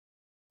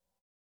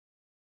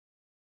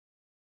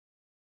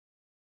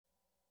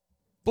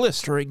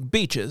blistering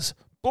beaches,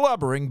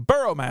 blubbering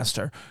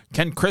Burrowmaster.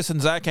 Can Chris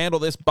and Zach handle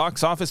this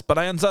box office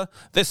bonanza?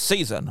 This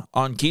season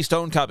on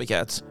Keystone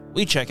Copycats,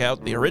 we check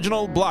out the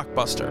original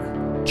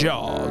blockbuster,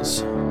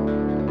 Jaws.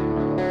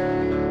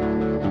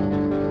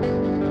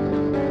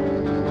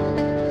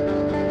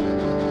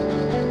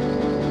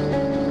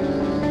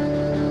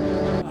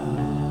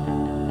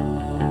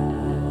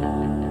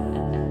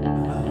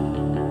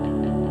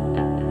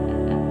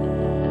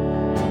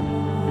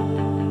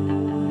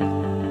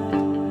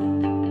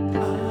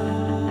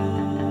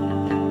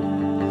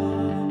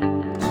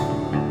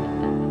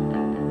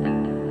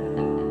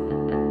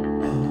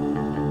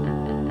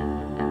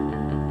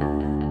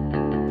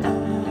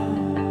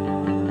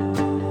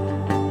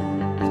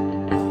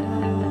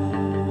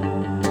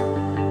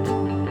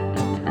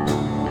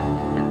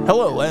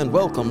 Hello and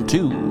welcome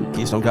to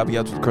Keystone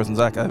Copycats with Chris and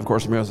Zach. I, of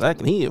course, am your host, Zach,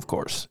 and he, of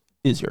course,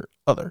 is your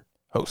other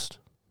host.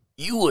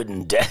 You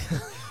wouldn't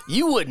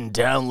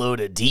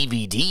download a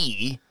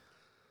DVD.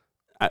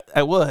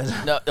 I would.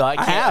 No, I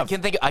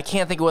can't. I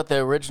can't think of what the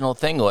original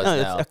thing was.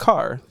 No, now. it's a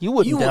car. You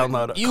wouldn't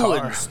download a car. You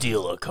wouldn't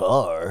steal a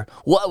car.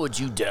 Why would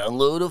you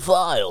download a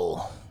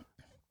file?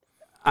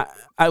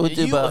 I would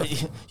do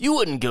both. You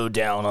wouldn't go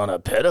down on a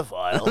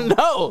pedophile.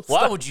 No.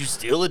 Why would you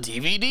steal a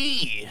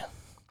DVD?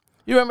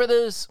 You remember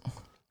this?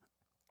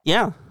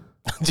 Yeah.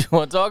 Do you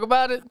want to talk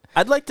about it?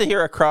 I'd like to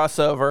hear a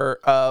crossover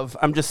of,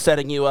 I'm just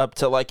setting you up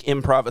to like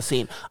improv a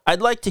scene.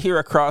 I'd like to hear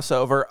a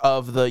crossover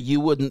of the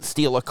you wouldn't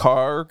steal a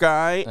car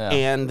guy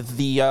and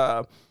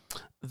the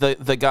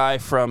guy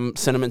from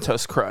Cinnamon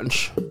Toast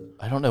Crunch.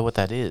 I don't know what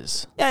that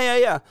is.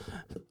 Yeah.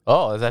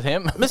 Oh, is that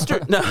him?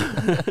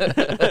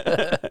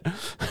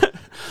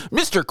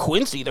 Mr.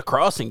 Quincy, the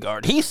crossing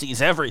guard, he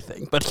sees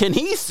everything, but can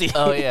he see?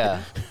 Oh,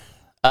 yeah.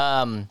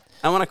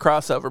 I want a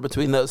crossover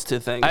between those two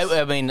things.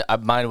 I mean,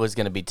 mine was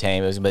going to be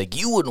tame. It was going to be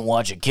like, you wouldn't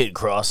watch a kid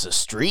cross the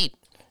street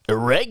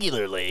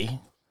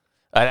irregularly.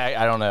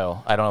 I don't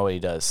know. I don't know what he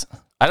does.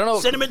 I don't know.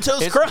 Cinnamon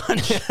Toast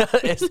Crunch.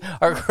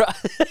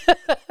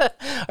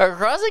 Are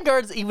crossing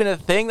guards even a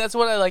thing? That's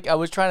what I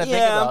was trying to think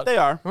about. Yeah, they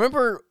are.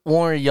 Remember when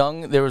we were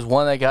young, there was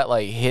one that got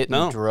like hit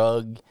and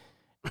drugged.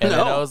 And then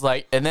I was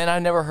like, and then I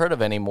never heard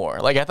of anymore.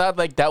 Like, I thought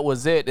like that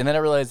was it. And then I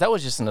realized that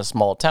was just in a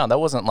small town. That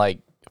wasn't like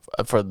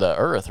for the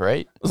earth,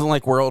 right? It wasn't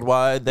like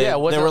worldwide. They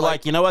were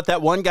like, you know what?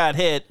 That one got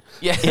hit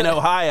in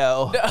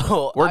Ohio.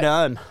 No, we're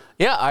done.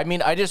 Yeah, I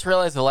mean, I just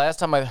realized the last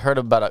time I heard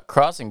about a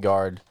crossing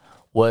guard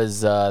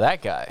was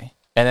that guy.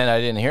 And then I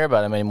didn't hear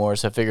about him anymore,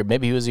 so I figured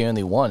maybe he was the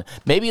only one.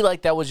 Maybe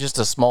like that was just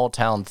a small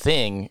town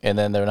thing, and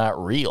then they're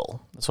not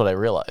real. That's what I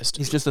realized.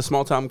 He's just a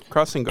small town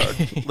crossing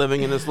guard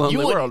living in this lonely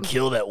world. You wouldn't world.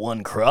 Kill that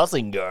one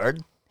crossing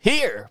guard.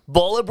 Here,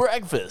 bowl of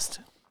breakfast.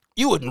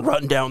 You wouldn't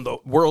run down the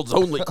world's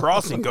only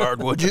crossing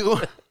guard, would you?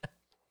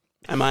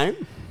 Am I?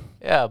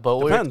 Yeah, but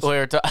we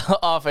were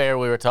off air.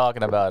 We were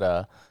talking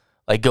about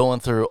like going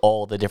through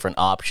all the different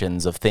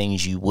options of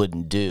things you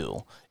wouldn't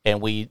do,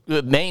 and we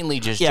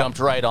mainly just jumped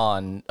right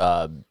on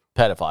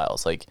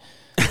pedophiles. Like,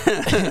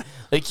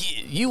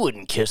 you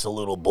wouldn't kiss a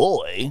little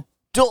boy.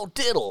 Don't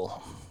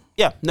diddle.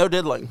 Yeah, no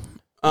diddling.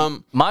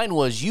 Mine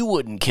was you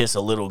wouldn't kiss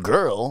a little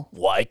girl.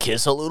 Why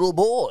kiss a little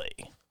boy?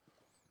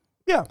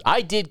 Yeah,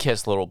 I did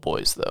kiss little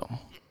boys though.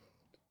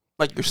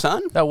 Like your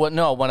son? No,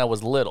 when I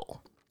was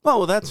little. Oh,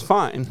 well, that's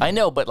fine. I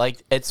know, but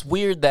like it's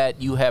weird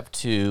that you have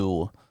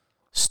to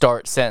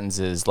start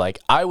sentences like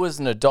I was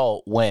an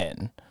adult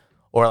when,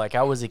 or like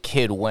I was a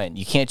kid when.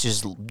 You can't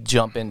just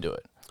jump into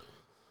it.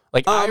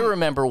 Like I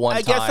remember one time.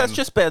 I guess that's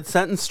just bad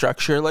sentence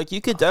structure. Like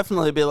you could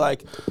definitely be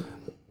like,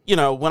 you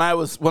know, when I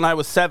was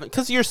 7,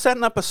 because you're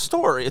setting up a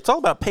story. It's all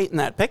about painting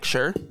that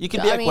picture. You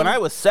could be like, when I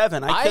was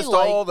 7, I kissed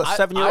all the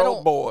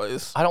 7-year-old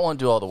boys. I don't want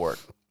to do all the work.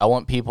 I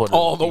want people to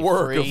all the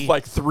work free. Of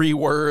like 3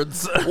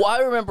 words. Well, I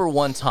remember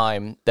one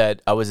time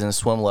that I was in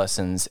swim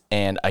lessons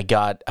and I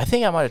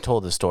think I might have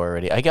told this story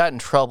already. I got in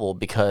trouble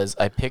because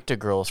I picked a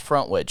girl's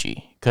front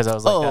wedgie because I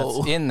was like,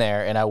 that's in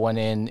there, and I went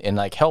in and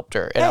like helped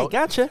her. And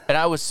gotcha. And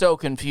I was so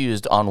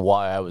confused on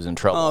why I was in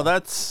trouble.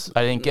 Oh,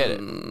 I didn't get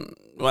it.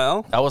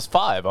 Well, I was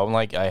 5. I'm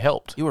like, I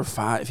helped. You were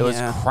 5. It was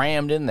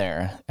crammed in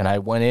there, and I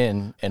went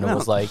in, and it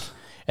was like.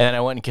 And then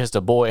I went and kissed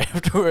a boy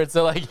afterwards.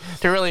 So, like,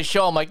 to really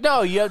show him, like,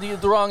 no, you have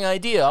the wrong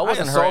idea. I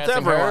wasn't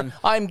harassing her.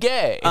 I'm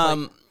gay.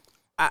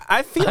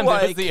 I feel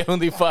like... I was the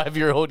only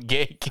 5-year-old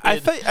gay kid I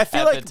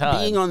feel like time.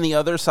 Being on the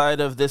other side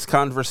of this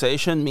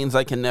conversation means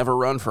I can never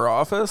run for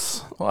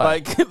office. Why?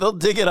 Like, they'll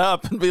dig it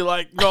up and be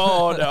like,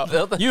 oh,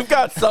 no. You've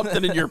got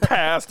something in your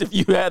past if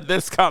you had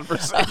this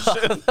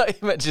conversation. I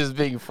thought you meant just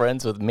being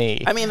friends with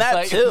me. I mean, that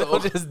like, too. They'll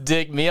just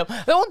dig me up.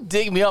 They won't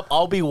dig me up.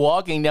 I'll be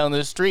walking down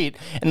the street,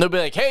 and they'll be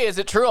like, hey, is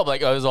it true? I'll be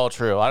like, oh, it's all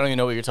true. I don't even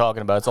know what you're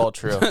talking about. It's all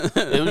true.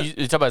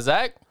 You talking about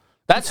Zach?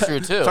 That's true,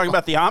 too. Talking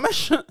about the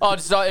Amish? Oh,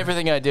 just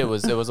everything I did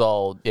was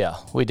all,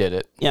 we did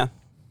it. Yeah.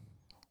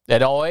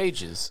 At all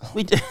ages.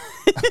 We did.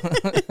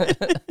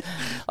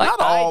 Not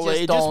all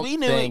ages.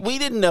 We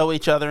didn't know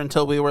each other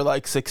until we were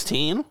like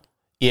 16.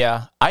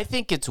 Yeah. I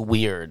think it's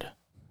weird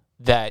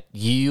that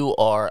you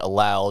are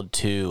allowed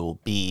to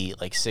be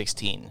like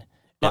 16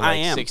 and like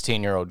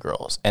 16-year-old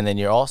girls. And then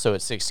you're also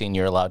at 16,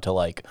 you're allowed to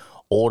like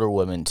older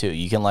women too.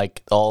 You can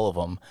like all of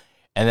them.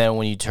 And then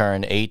when you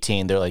turn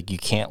 18, they're like, you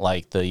can't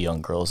like the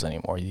young girls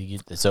anymore.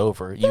 It's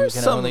over. You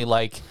can only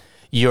like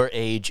your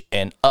age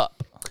and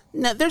up.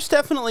 No, there's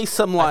definitely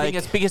some like... I think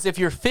it's because if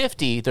you're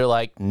 50, they're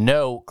like,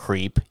 no,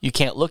 creep. You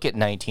can't look at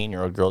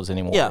 19-year-old girls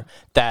anymore. Yeah.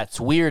 That's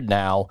weird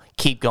now.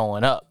 Keep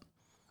going up.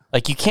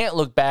 Like, you can't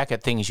look back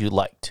at things you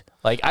liked.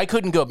 Like, I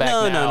couldn't go back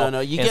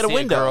No. You and get a see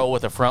window. A girl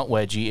with a front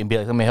wedgie and be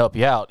like, let me help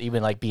you out,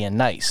 even like being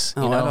nice.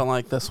 You know? I don't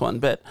like this one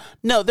bit.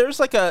 No,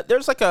 there's like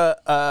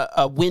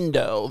a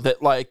window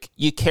that like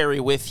you carry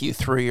with you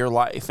through your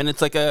life, and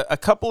it's like a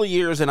couple of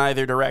years in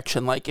either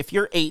direction. Like if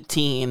you're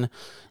 18,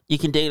 you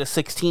can date a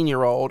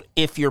 16-year-old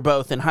if you're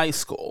both in high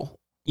school.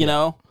 You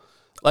know,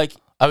 like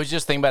I was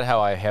just thinking about how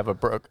I have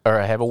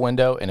a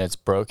window and it's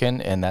broken,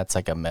 and that's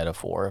like a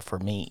metaphor for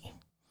me.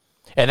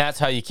 And that's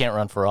how you can't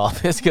run for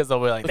office, because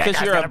they'll be like,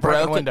 because you're a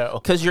broken window.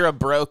 Because you're a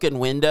broken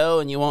window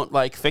and you won't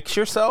like fix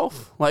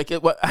yourself. Like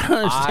it. I don't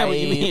understand what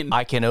you mean.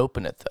 I can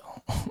open it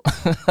though.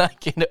 I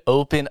can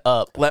open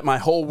up. Let my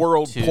whole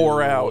world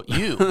pour out.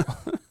 You.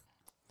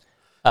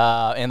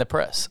 And the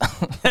press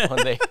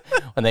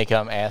when they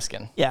come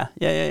asking. Yeah.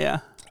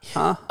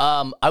 Huh?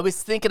 I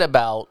was thinking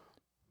about,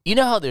 you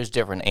know how there's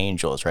different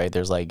angels, right?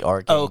 There's like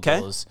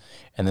archangels,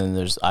 and then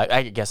there's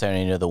I guess I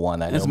only know the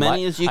one. I know as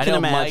many as you can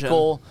imagine.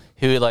 Michael,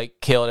 who like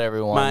killed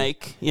everyone.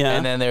 Mike, yeah.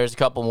 And then there's a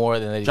couple more.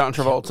 Then they John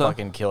Travolta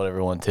fucking killed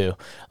everyone too.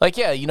 Like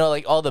you know,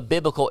 like all the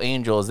biblical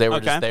angels, they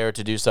were just there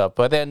to do stuff.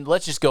 But then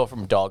let's just go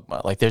from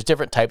dogma. Like there's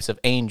different types of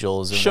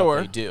angels and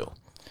what they do.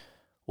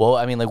 Well,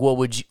 I mean, like what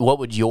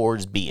would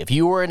yours be if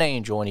you were an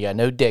angel and you got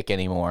no dick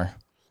anymore?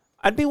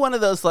 I'd be one of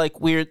those like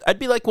weird. I'd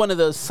be like one of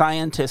those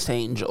scientist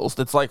angels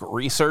that's like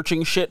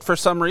researching shit for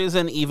some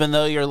reason, even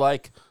though you're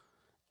like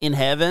in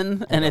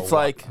heaven, and it's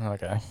like,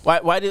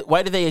 why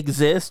do they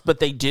exist? But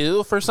they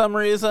do for some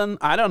reason.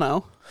 I don't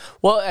know.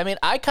 Well, I mean,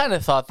 I kind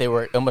of thought they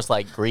were almost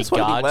like Greek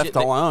gods. Left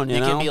alone, you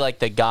know? can be like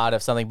the god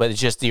of something, but it's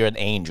just you're an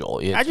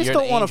angel. I just you're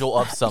don't an want angel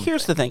of something.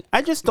 Here's the thing: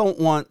 I just don't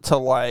want to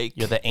like.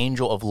 You're the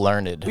angel of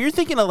learned. You're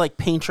thinking of like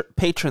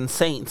patron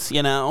saints,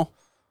 you know?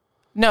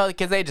 No,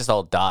 because they just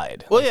all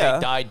died. Well, like, yeah,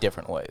 they died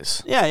different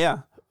ways.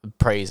 Yeah.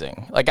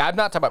 Praising. Like I'm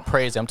not talking about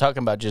praising. I'm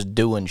talking about just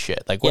doing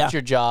shit. Like what's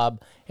your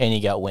job? And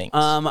you got wings.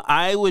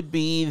 I would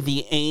be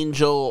the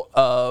angel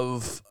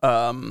of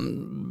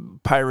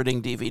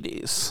pirating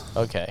DVDs.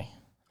 Okay.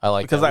 I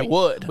like because that. I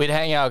would. We'd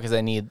hang out because I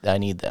need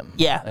them.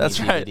 Yeah, that's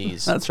right.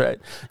 DVDs. That's right.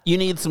 You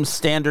need some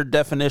standard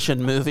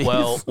definition movies.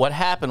 Well, what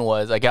happened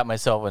was I got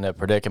myself in a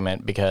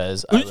predicament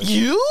because I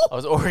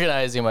was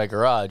organizing my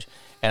garage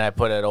and I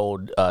put an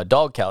old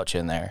dog couch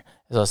in there.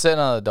 So I was sitting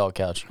on the dog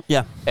couch.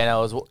 Yeah. And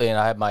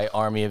I had my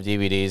army of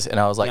DVDs, and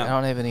I was like, I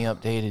don't have any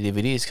updated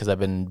DVDs because I've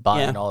been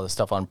buying all this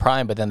stuff on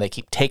Prime, but then they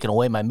keep taking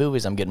away my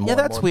movies. I'm getting more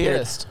and more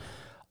pissed.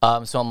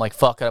 So I'm like,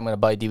 fuck it, I'm going to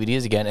buy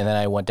DVDs again. And then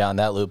I went down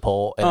that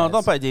loophole. And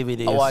don't buy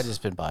DVDs. Oh, I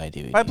just been buying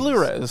DVDs. Buy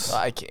Blu-rays.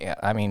 I can't.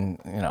 I mean,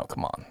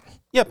 come on.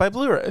 Yeah, buy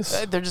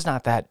Blu-rays. They're just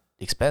not that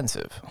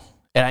expensive.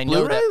 And I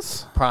know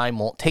that Prime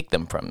won't take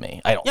them from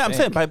me. I don't think. I'm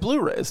saying buy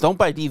Blu-rays. Don't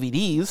buy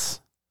DVDs.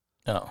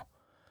 No.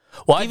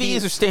 Well,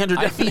 DVDs are standard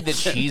definition. I'd be the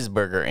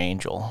cheeseburger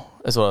angel,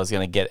 is what I was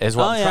going to get, is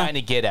what I'm trying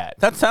to get at.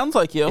 That sounds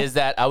like you. Is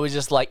that I was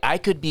just like, I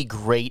could be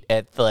great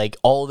at like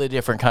all the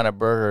different kind of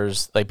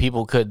burgers. Like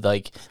people could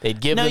like, they'd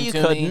give them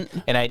to me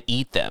and I'd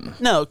eat them.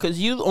 No, because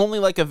you only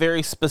like a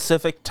very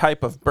specific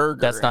type of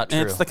burger. That's not true.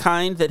 And it's the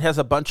kind that has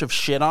a bunch of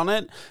shit on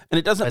it, and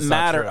it doesn't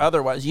matter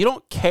otherwise. You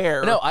don't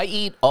care. No, I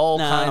eat all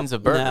kinds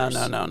of burgers.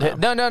 No. It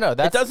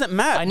doesn't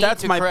matter.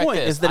 That's my point,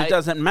 is that it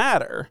doesn't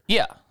matter.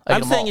 Yeah.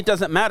 I'm saying it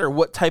doesn't matter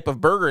what type of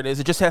burger it is.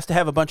 It just has to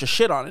have a bunch of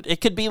shit on it. It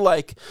could be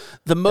like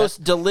the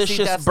most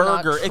delicious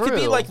burger. It could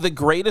be like the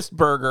greatest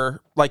burger,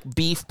 like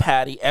beef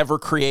patty ever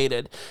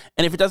created.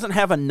 And if it doesn't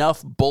have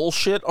enough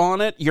bullshit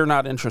on it, you're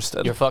not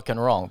interested. You're fucking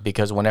wrong,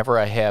 because whenever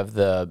I have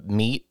the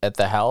meat at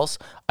the house,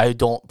 I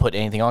don't put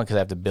anything on because I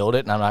have to build it,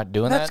 and I'm not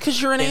doing that. That's because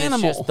you're an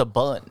animal. It's just the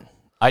bun.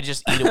 I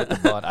just eat it with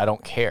the bun. I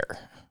don't care.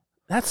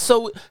 That's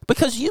so...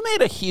 Because you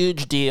made a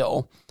huge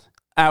deal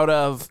out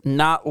of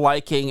not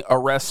liking a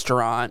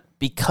restaurant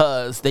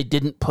because they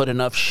didn't put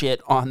enough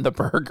shit on the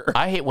burger.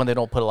 I hate when they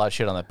don't put a lot of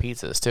shit on the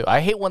pizzas too.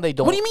 I hate when they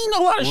don't. What do you mean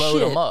a lot of load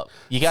shit? Them up.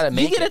 You gotta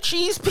make. You get a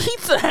cheese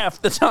pizza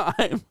half the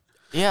time.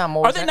 Yeah,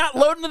 are they not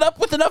loading it up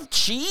with enough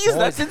cheese?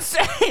 That's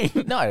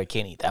insane. No, I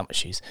can't eat that much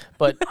cheese.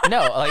 But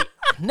no,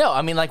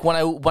 I mean, like when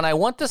I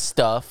want the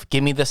stuff,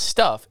 give me the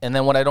stuff, and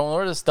then when I don't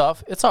order the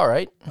stuff, it's all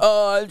right.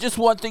 I just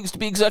want things to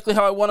be exactly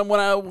how I want them when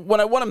I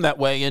want them that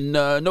way, and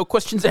no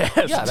questions asked.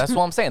 Yeah, that's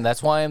what I'm saying.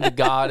 That's why I'm the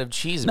god of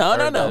cheese. No,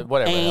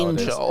 whatever.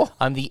 Angel.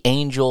 I'm the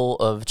angel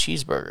of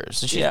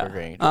cheeseburgers. The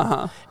cheeseburger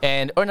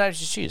angel. Or not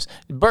just cheese,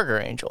 burger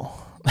angel.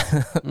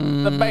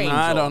 The angel.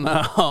 I don't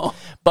know.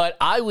 But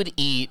I would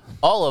eat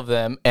all of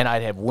them, and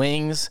I'd have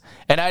wings,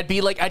 and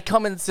I'd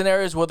come in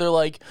scenarios where they're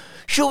like,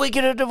 should we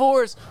get a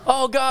divorce?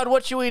 Oh God,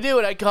 what should we do?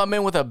 And I'd come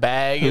in with a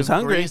bag of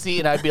greasy,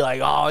 and I'd be like,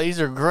 oh, these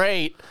are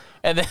great.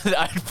 and then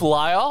I'd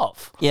fly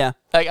off. Yeah.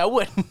 Like I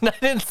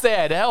didn't say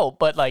I'd help,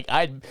 but like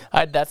I'd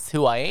that's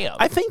who I am.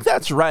 I think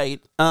that's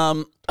right.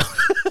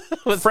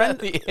 Was that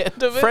the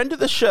end of it? Friend of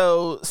the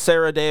show,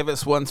 Sarah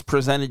Davis, once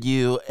presented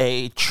you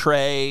a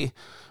tray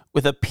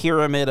with a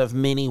pyramid of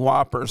mini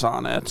Whoppers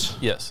on it.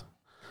 Yes.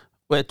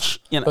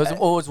 Which, it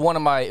was one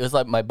of my, it was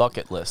like my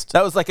bucket list.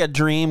 That was like a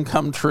dream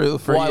come true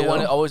for you.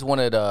 I always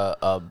wanted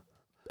I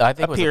think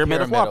it was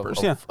pyramid of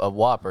Whoppers, of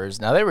Whoppers.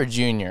 Now they were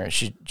junior.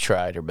 She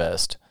tried her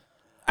best.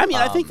 I mean,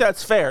 I think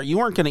that's fair. You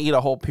weren't going to eat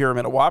a whole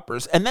pyramid of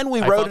Whoppers, and then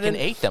we wrote it in.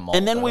 Ate them all,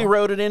 and then we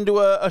wrote it into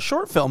a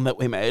short film that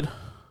we made.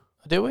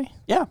 Did we?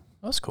 Yeah,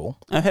 that's cool.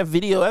 I have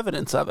video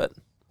evidence of it.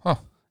 Huh?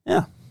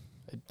 Yeah.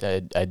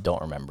 I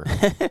don't remember.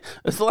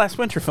 It's the last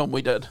winter film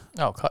we did.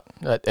 Burgers?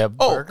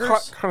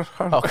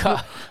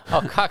 Caca.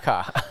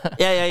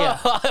 Yeah.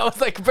 I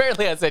was like,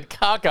 apparently I said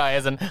caca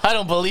as in, I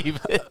don't believe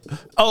it.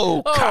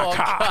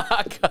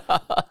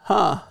 Caca.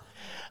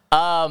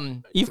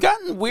 Huh. You've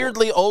gotten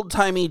weirdly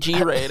old-timey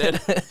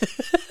G-rated.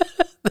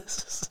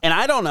 And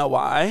I don't know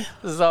why.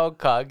 This is all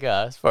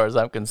caca as far as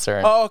I'm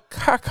concerned. Oh,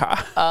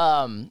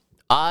 caca.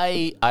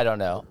 I don't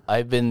know.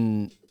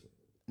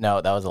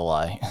 No, that was a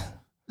lie.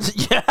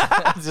 Yeah.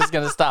 I was just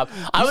going to stop.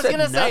 I was going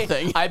to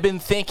say, I've been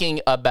thinking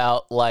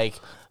about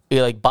like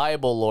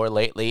Bible lore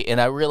lately,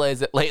 and I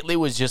realized that lately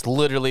was just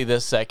literally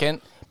this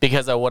second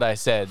because of what I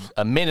said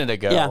a minute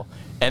ago. Yeah.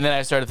 And then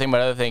I started thinking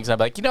about other things. And I'm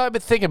like, I've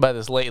been thinking about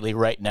this lately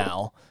right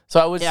now. So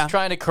I was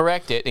trying to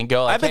correct it and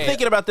go like, I've been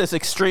thinking about this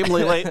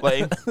extremely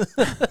lately.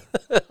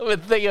 I've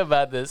been thinking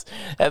about this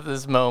at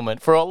this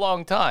moment for a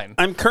long time.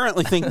 I'm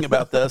currently thinking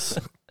about this.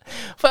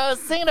 But I was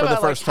thinking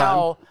about like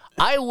how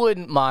I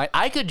wouldn't mind.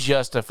 I could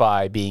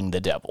justify being the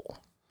devil.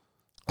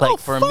 Like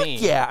for me,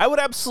 yeah, I would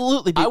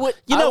absolutely be.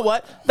 You know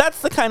what?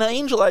 That's the kind of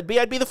angel I'd be.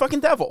 I'd be the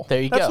fucking devil.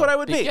 There you go. That's what I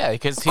would be. Yeah,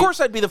 because of course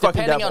I'd be the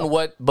fucking devil. Depending on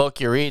what book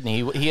you're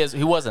reading,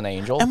 he was an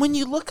angel. And when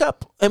you look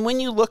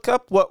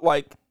up what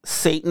like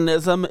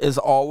Satanism is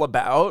all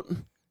about,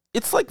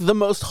 it's like the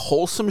most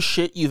wholesome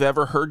shit you've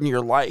ever heard in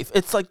your life.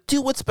 It's like,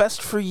 do what's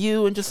best for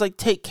you and just like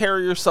take care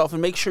of yourself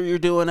and make sure you're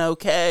doing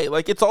okay.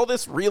 Like it's all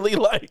this really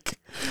like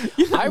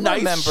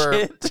nice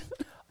shit.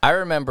 I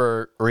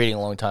remember reading a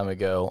long time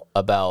ago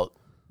about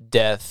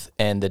death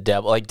and the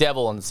devil. Like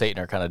devil and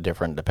Satan are kind of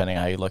different depending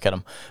on how you look at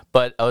them.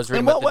 But I was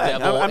reading about the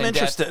devil I'm and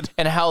interested.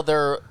 And how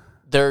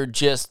they're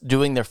just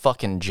doing their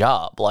fucking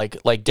job.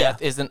 Like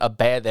death isn't a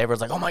bad.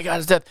 Everyone's like, oh my god,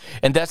 it's death,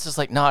 and that's just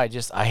like, no,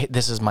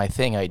 this is my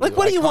thing. I do. Like,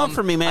 what do you want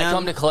from me, man? I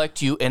come to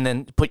collect you and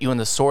then put you in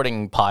the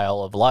sorting pile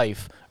of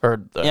life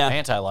or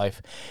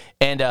anti-life,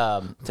 and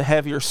to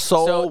have your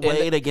soul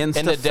weighed against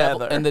a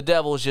feather. And the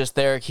devil's just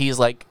there. He's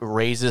like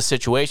raises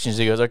situations.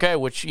 He goes, okay,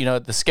 which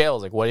the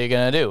scale's like, what are you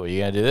gonna do? Are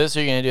you gonna do this?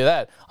 Or are you gonna do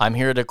that? I'm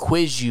here to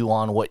quiz you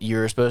on what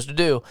you're supposed to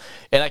do.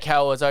 And like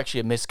how it's actually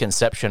a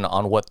misconception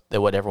on what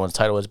everyone's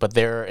title is, but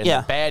they're in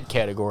the bad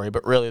category.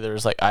 But really,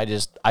 there's like, I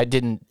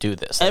didn't do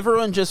this.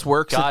 Everyone just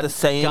works at the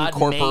same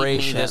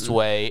corporation made me this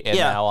way, and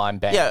now I'm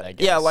bad. I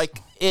guess. Yeah, like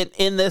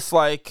in this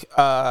like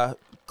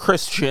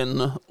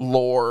Christian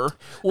lore.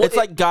 Well, it's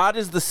like God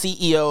is the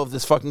CEO of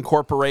this fucking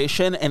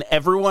corporation, and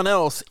everyone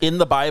else in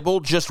the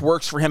Bible just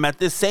works for him at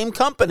this same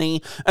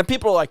company. And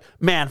people are like,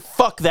 "Man,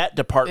 fuck that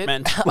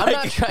department." All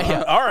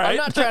right, I'm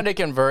not trying to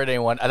convert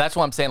anyone. That's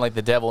why I'm saying like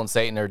the devil and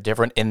Satan are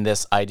different in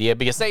this idea,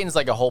 because Satan's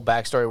like a whole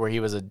backstory where he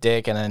was a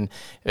dick and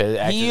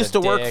then he used to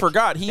work for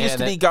God. He used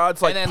to be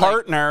God's like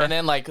partner, and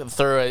then like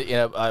through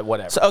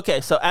whatever.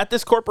 So at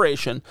this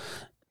corporation,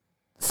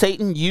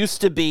 Satan used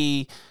to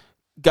be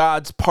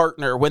God's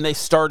partner when they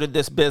started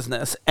this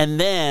business, and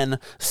then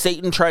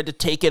Satan tried to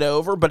take it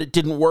over, but it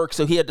didn't work,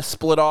 so he had to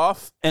split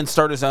off and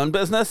start his own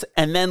business.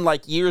 And then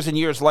like years and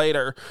years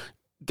later,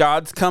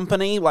 God's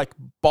company like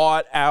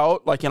bought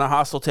out like in a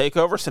hostile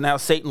takeover, so now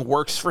Satan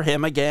works for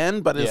him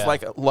again, but is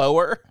like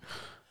lower.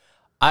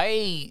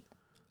 I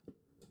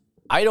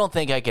don't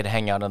think I could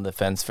hang out on the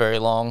fence very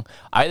long.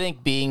 I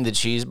think being the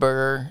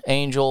cheeseburger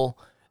angel,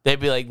 they'd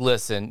be like,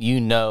 listen,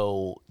 you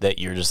know that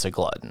you're just a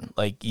glutton.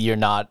 Like, you're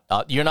not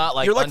like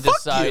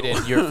undecided.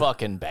 Fuck you. You're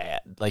fucking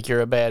bad. Like,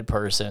 you're a bad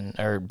person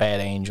or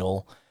bad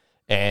angel,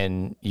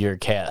 and you're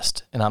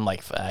cast. And I'm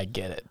like, I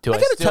get it. I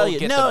gotta tell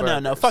you,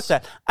 no, fuck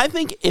that. I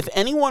think if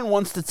anyone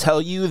wants to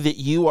tell you that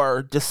you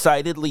are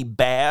decidedly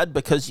bad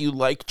because you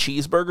like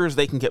cheeseburgers,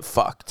 they can get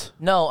fucked.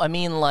 No, I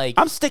mean, like,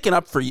 I'm sticking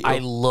up for you. I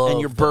love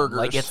and your burgers.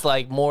 Like, it's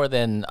like more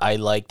than I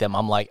like them.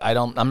 I'm like,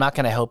 I'm not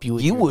gonna help you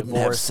with you your wouldn't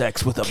divorce, have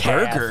sex with a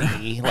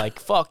Kathy. burger. Like,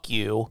 fuck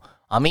you.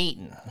 I'm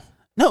eating.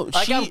 No,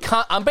 like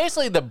I'm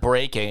basically the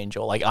break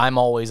angel. Like, I'm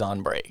always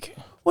on break.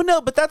 Well, no,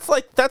 but that's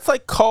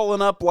like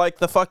calling up like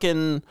the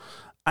fucking,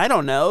 I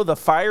don't know, the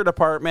fire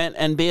department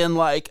and being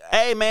like,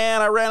 hey,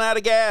 man, I ran out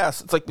of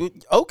gas. It's like,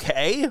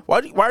 okay,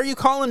 why are you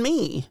calling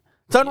me?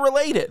 It's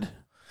unrelated.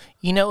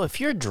 If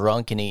you're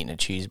drunk and eating a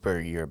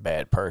cheeseburger, you're a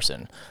bad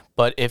person.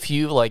 But if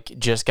you like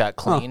just got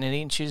clean and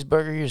eating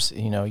cheeseburgers,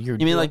 you're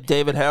mean like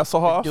David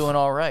Hasselhoff? You're doing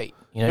all right.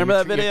 Remember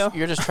that video?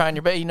 You're just trying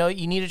your best. You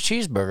need a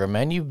cheeseburger,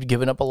 man. You've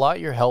given up a lot.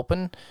 You're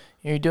helping.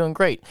 You're doing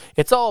great.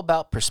 It's all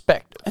about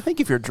perspective. I think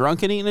if you're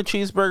drunk and eating a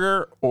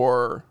cheeseburger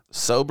or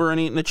sober and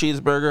eating a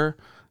cheeseburger,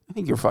 I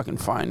think you're fucking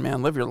fine,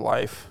 man. Live your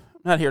life.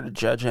 I'm not here to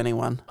judge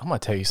anyone. I'm going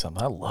to tell you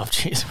something. I love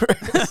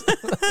cheeseburgers.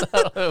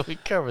 I don't know if we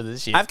cover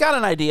this shit. I've got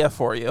an idea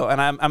for you,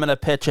 and I'm going to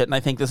pitch it, and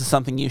I think this is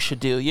something you should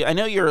do. I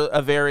know you're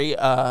a very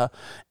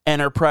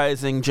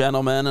enterprising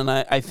gentleman, and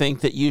I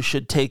think that you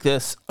should take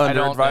this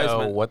under advisement. I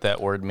don't know what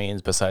that word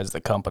means besides the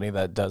company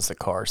that does the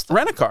cars.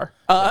 Rent-A-car.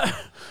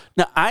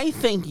 Now, I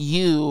think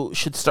you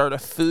should start a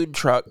food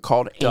truck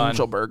called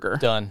Angel Burger.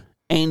 Done.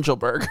 Angel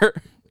Burger.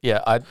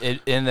 Yeah,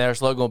 and their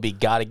slogan will be,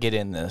 gotta get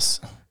in this.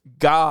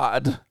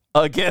 God.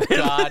 Get in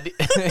God.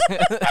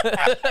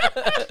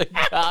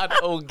 God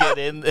will get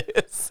in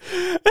this.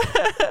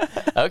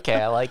 Okay,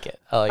 I like it.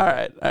 All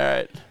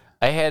right.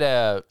 I had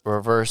a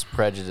reverse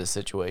prejudice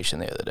situation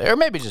the other day. Or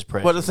maybe just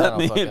prejudice. What does that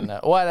mean?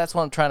 Well, that's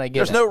what I'm trying to get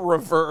There's no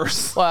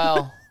reverse.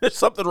 Well... There's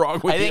something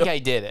wrong with you. I think I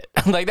did it.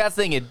 Like, that's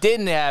the thing. It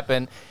didn't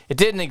happen. It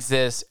didn't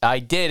exist. I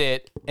did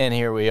it, and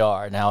here we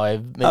are. Now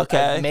I've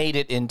made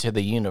it into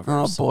the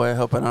universe. Oh, boy. I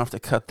hope I don't have to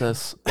cut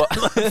this.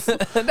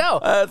 No.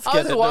 I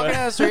was walking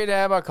down the street to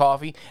have my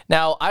coffee.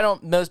 Now,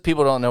 most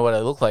people don't know what I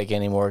look like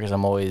anymore because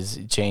I'm always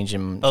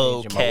changing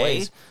my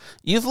ways.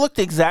 You've looked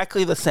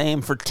exactly the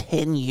same for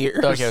 10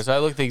 years. Okay, so I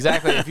looked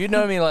exactly... If you've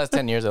known me the last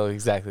 10 years, I look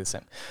exactly the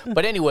same.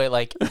 But anyway,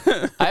 like,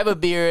 I have a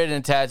beard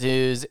and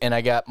tattoos, and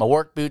I got my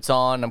work boots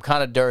on. I'm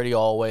kind of dirty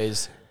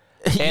always.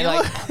 And,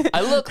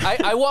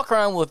 I walk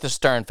around with a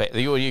stern face.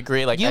 You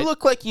agree? Like, you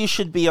look like you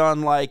should be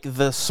on, like,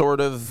 the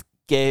sort of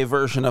gay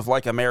version of,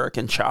 like,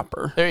 American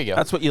Chopper. There you go.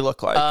 That's what you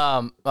look like.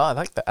 I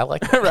like that. I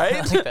like that. Right? I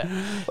like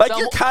that. Like, so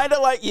you're kind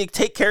of like, you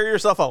take care of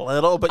yourself a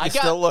little, but you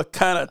still look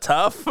kind of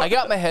tough. I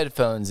got my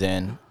headphones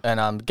in,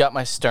 and got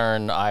my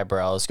stern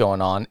eyebrows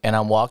going on, and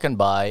I'm walking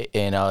by,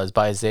 and I was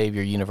by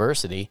Xavier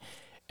University,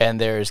 and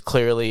there's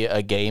clearly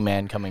a gay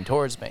man coming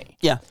towards me.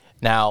 Yeah.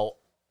 Now,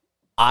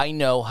 I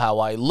know how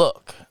I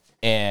look.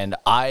 And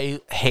I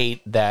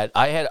hate that.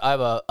 I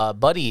have a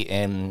buddy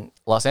in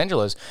Los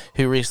Angeles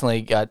who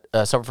recently got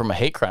suffered from a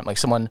hate crime. Like,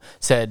 someone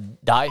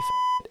said "die"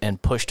 and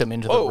pushed him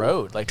into the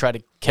road, like tried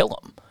to kill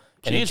him,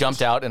 and he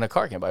jumped out in a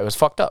car came by. It was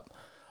fucked up.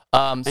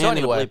 So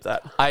anyway,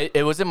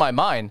 it was in my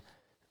mind.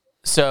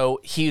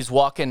 So he's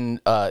walking.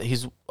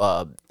 The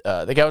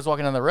guy was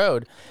walking on the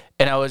road,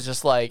 and I was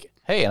just like,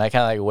 hey, and I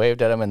kind of like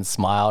waved at him and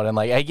smiled, and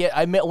like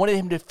I wanted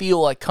him to feel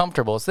like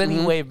comfortable. So then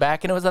he waved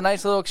back, and it was a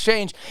nice little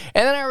exchange.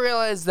 And then I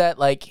realized that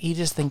like he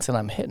just thinks that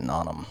I'm hitting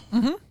on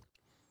him.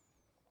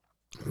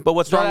 But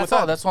what's wrong with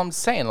that? That's what I'm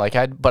saying.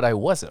 Like but I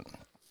wasn't.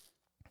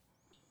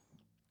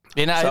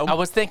 And I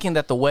was thinking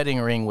that the wedding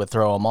ring would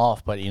throw him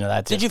off, but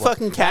that's did you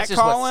fucking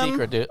catcall him?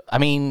 Secret do. I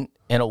mean,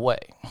 in a way.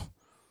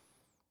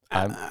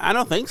 I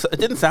don't think so.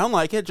 It didn't sound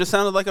like it. It just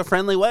sounded like a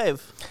friendly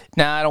wave.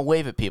 Nah, I don't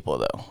wave at people,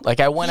 though.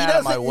 Like, I went out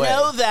of my way. He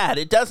doesn't know that.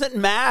 It doesn't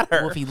matter.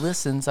 Well, if he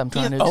listens, I'm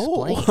trying to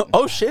explain.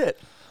 Oh, shit.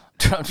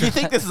 Do you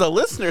think this is a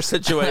listener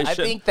situation? I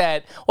think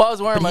that... Well, I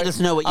was wearing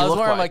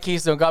my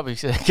Keystone Coffee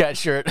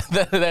shirt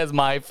that has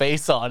my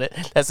face on it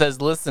that says,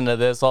 listen to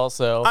this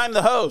also. I'm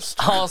the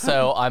host.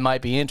 Also, I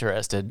might be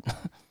interested.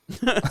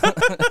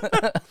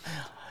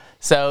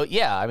 So,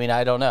 yeah, I mean,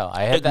 I don't know.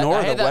 I had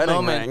that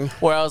moment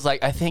where I was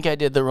like, I think I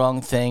did the wrong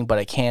thing, but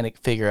I can't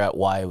figure out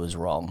why it was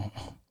wrong.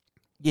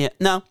 Yeah,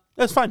 no,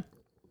 that's fine.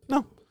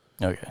 No.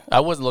 Okay. I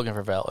wasn't looking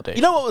for validation.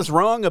 You know what was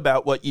wrong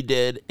about what you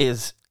did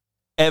is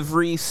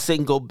every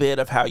single bit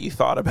of how you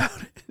thought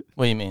about it.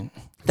 What do you mean?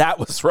 That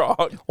was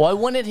wrong. Well, I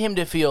wanted him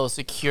to feel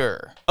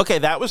secure. Okay,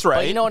 that was right.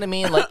 But you know what I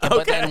mean? Like,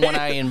 But then when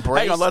I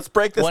embraced... Hang on, let's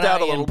break this down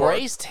a little more. When I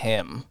embraced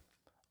him,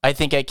 I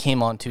think I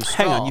came on too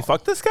strong. Hang on, you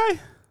fucked this guy?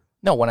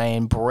 No, when I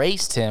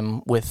embraced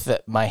him with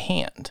my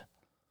hand.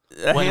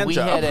 You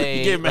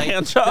gave him a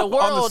hand job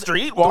on the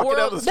street, walking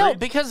down the street? No,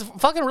 because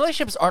fucking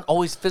relationships aren't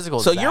always physical.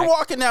 So you're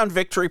walking down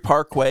Victory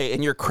Parkway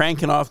and you're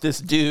cranking off this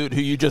dude who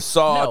you just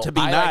saw to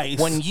be nice.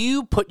 When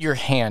you put your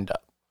hand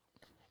up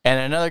and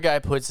another guy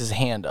puts his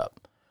hand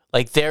up,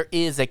 like there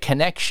is a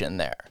connection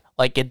there.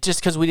 Like just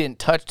because we didn't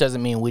touch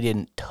doesn't mean we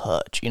didn't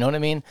touch. You know what I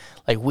mean?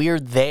 Like we're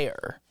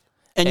there.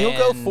 And you'll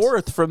go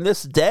forth from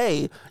this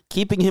day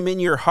keeping him in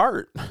your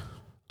heart.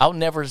 I'll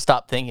never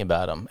stop thinking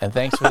about him. And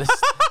thanks for this.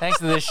 Thanks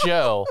to this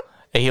show,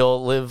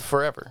 he'll live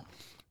forever.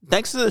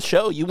 Thanks to the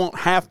show, you won't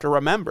have to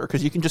remember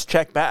because you can just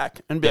check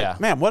back and be like,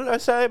 man, what did I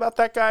say about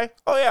that guy?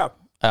 Oh, yeah.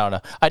 I don't know.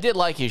 I did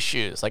like his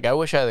shoes. Like, I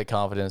wish I had the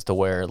confidence to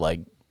wear,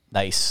 like,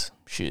 nice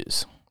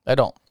shoes. I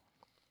don't.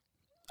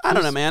 I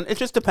don't know, man. It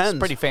just depends. He's a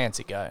pretty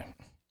fancy guy.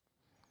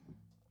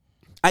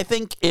 I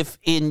think if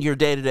in your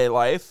day-to-day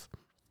life,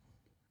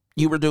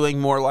 you were doing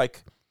more,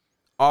 like,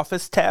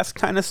 office task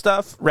kind of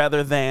stuff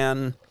rather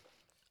than...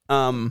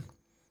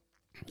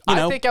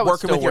 I think I would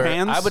working with your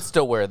hands. I would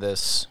still wear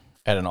this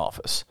at an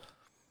office.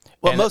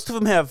 Well, most of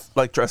them have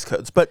like dress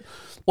codes, but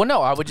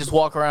no, I would just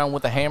walk around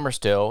with a hammer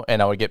still,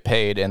 and I would get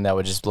paid, and that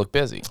would just look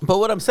busy. But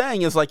what I'm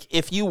saying is, like,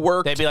 if you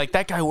worked, they'd be like,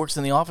 "That guy works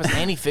in the office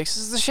and he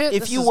fixes the shit."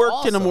 If you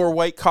worked in a more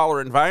white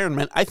collar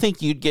environment, I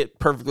think you'd get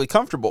perfectly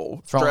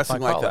comfortable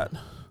dressing like that.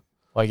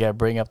 Well, I gotta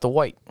bring up the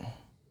white.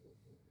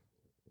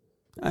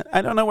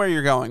 I don't know where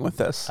you're going with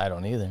this. I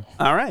don't either.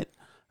 All right.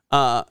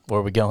 Where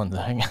are we going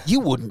then? You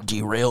wouldn't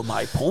derail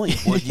my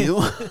point, would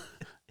you?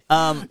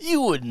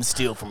 You wouldn't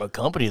steal from a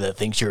company that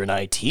thinks you're an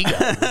IT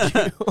guy, would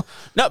you?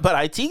 No, but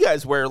IT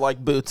guys wear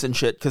like boots and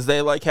shit because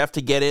they like have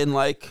to get in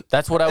like.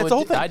 That's what I would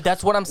do.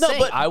 That's what I'm saying.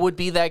 But, I would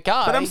be that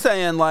guy. But I'm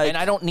saying like. And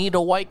I don't need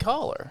a white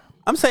collar.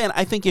 I'm saying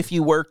I think if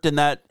you worked in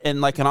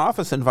like an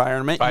office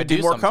environment, you'd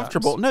be more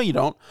comfortable. No, you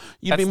don't.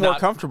 You'd be more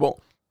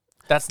comfortable.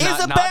 That's not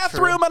Is a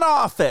bathroom an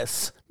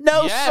office?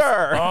 No,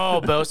 sir.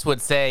 Oh, most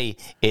would say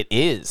it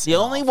is. The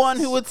only one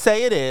who would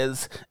say it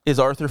is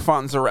Arthur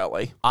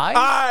Fonzarelli.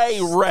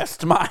 I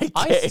rest my case.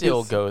 I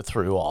still go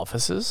through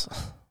offices.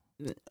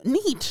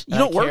 Neat. You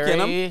don't work in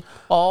them.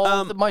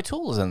 All my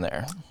tools in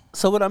there.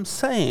 So what I'm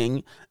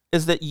saying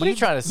is that you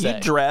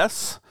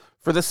dress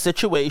for the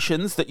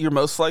situations that you're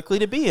most likely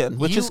to be in,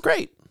 which is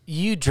great.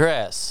 You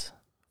dress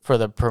for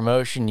the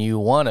promotion you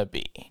want to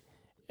be,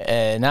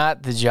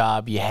 not the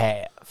job you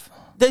have.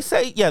 They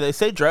say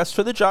dress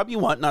for the job you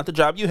want, not the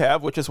job you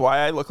have, which is why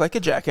I look like a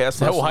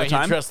jackass most of the time. Is that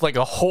why you dress like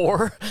a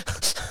whore?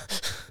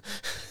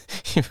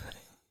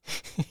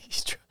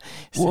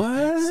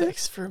 What?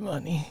 Sex for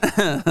money.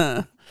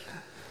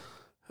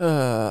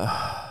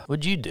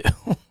 What'd you do?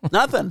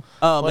 Nothing.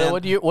 Oh,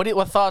 man.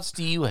 What thoughts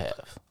do you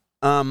have?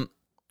 How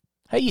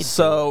you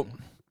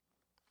doing?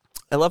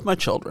 I love my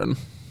children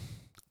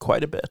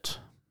quite a bit,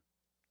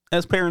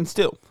 as parents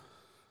do.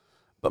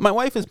 But my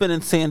wife has been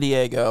in San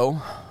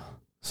Diego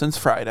since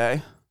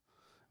Friday.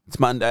 It's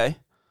Monday.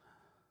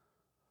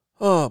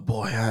 Oh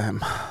boy,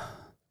 I'm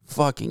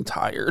fucking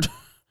tired.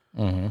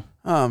 Mm-hmm.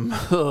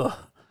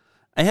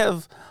 I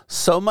have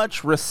so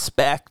much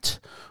respect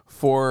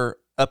for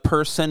a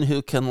person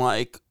who can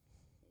like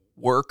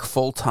work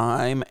full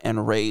time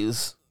and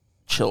raise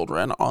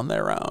children on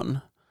their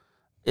own.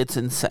 It's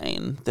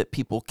insane that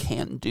people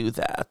can't do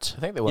that.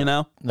 I think they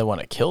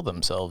want to kill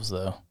themselves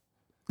though.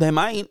 They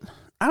might.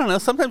 I don't know.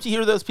 Sometimes you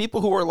hear those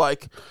people who are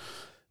like,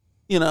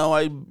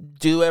 I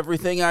do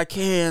everything I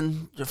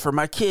can for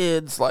my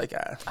kids. Like,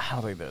 I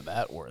don't think they're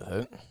that worth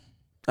it.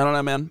 I don't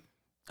know, man.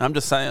 I'm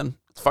just saying.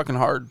 It's fucking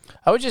hard.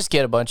 I would just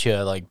get a bunch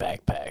of, like,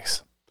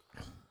 backpacks.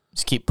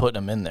 Just keep putting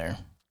them in there.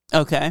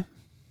 Okay.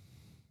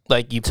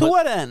 Like, to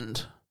what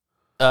end?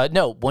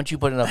 No, once you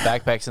put enough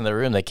backpacks in the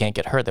room, they can't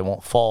get hurt. They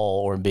won't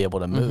fall or be able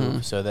to move.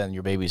 Mm-hmm. So then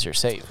your babies are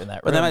safe in that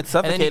room. But they might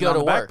suffocate on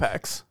the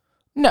backpacks.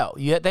 No,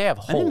 they have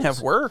holes. I didn't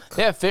have work.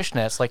 They have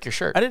fishnets like your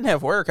shirt. I didn't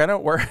have work. I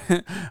don't work.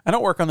 I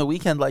don't work on the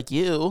weekend like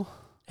you.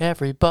 I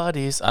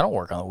don't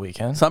work on the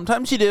weekend.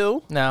 Sometimes you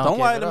do. No, don't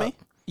lie to me.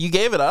 You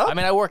gave it up? I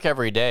mean, I work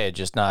every day.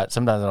 Just not.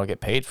 Sometimes I don't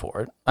get paid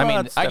for it. I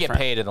mean, I get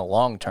paid in the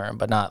long term,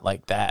 but not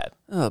like that.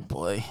 Oh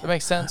boy, that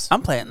makes sense.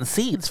 I'm planting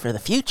seeds for the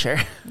future.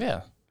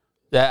 Yeah,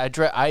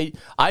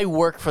 I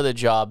work for the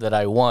job that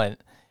I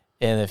want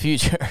in the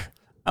future.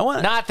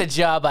 Not the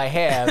job I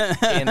have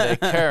in the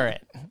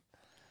current.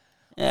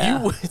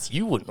 Yeah.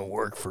 You wouldn't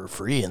work for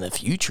free in the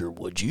future,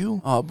 would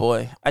you? Oh,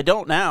 boy. I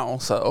don't now,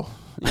 so,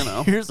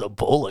 Here's a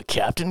bowl of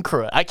Captain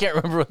Crunch. I can't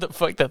remember what the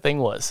fuck that thing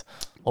was.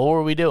 What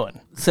were we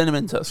doing?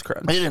 Cinnamon Toast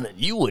Crunch.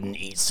 You wouldn't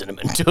eat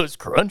Cinnamon Toast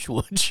Crunch,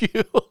 would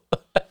you?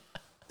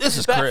 This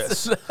is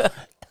Chris.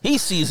 He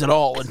sees it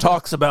all and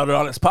talks about it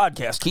on his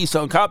podcast,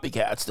 Keystone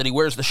Copycats, that he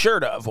wears the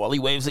shirt of while he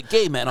waves at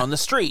gay men on the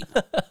street.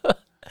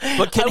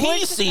 But can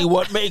he see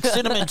what makes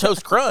Cinnamon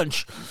Toast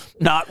Crunch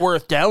not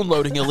worth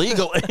downloading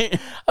illegally?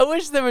 I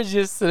wish there was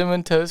just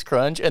Cinnamon Toast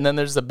Crunch, and then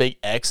there's a big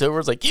X over.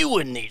 It's like, you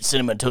wouldn't eat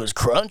Cinnamon Toast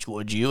Crunch,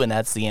 would you? And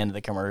that's the end of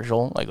the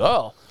commercial. Like,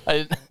 was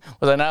I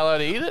not allowed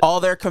to eat it?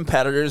 All their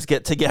competitors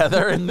get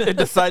together and they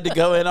decide to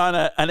go in on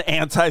an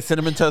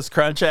anti-Cinnamon Toast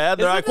Crunch ad.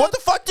 They're like, what the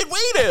fuck did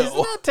we do? Isn't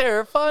that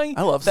terrifying?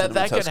 I love Cinnamon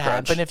Toast Crunch. That could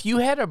happen if you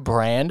had a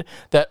brand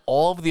that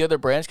all of the other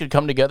brands could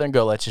come together and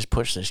go, let's just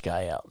push this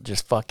guy out.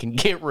 Just fucking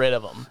get rid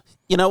of him.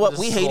 You know what?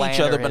 We hate each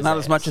other, but not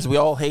as much as we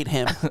all hate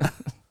him.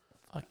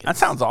 That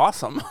sounds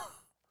awesome.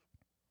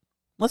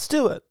 Let's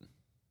do it.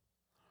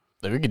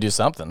 We could do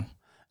something.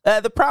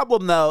 The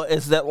problem, though,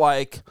 is that,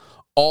 like,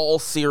 all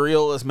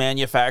cereal is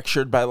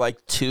manufactured by,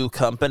 like, 2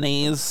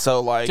 companies. So,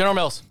 like... General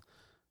Mills.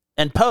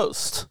 And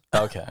Post.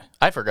 Okay.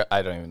 I forgot.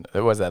 I don't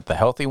even... Was that the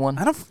healthy one?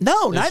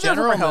 No, neither of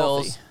them are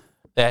healthy. Mills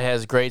that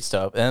has great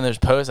stuff. And then there's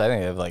Post. I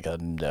think they have, like, a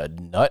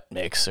nut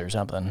mix or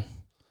something.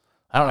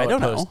 I don't know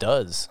what Post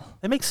does.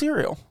 They make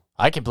cereal.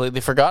 I completely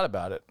forgot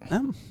about it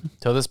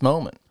till this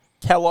moment.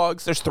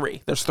 Kellogg's, there's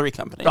 3. There's 3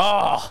 companies.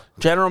 Oh,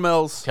 General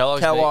Mills,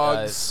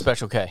 Kellogg's,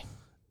 Special K.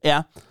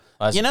 Yeah,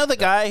 the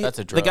guy. That's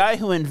a drug. The guy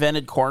who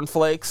invented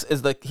cornflakes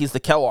he's the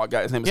Kellogg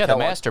guy. His name is Kellogg.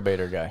 The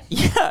masturbator guy.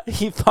 Yeah,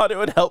 he thought it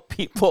would help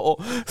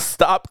people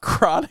stop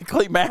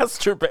chronically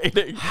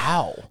masturbating.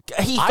 How?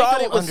 He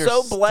thought it was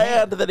so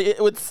bland that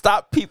it would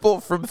stop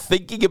people from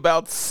thinking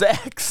about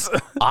sex.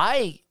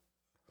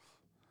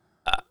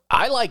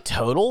 I like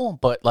Total,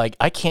 but like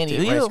I can't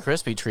eat Rice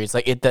Krispie treats.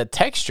 Like the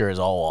texture is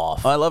all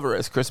off. Oh, I love a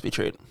Rice Krispie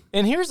treat.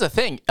 And here's the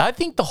thing: I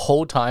think the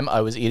whole time I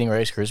was eating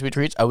Rice Krispie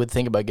treats, I would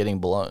think about getting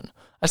blown.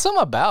 There's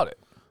something about it.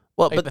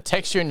 Well, like but the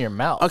texture in your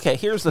mouth. Okay,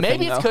 here's the thing.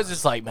 Maybe it's because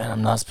it's like, man,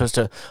 I'm not supposed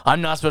to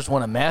want to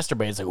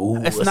masturbate. It's like,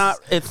 ooh, it's not.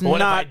 It's what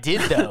not. If I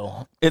did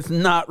though? It's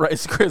not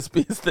Rice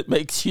Krispies that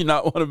makes you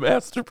not want to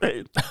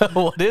masturbate.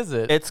 What is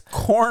it? It's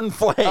Corn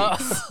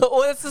Flakes.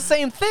 Well, it's the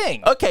same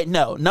thing. Okay,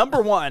 no.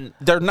 Number one,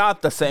 they're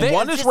not the same.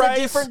 One is rice.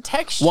 A different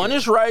texture. One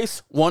is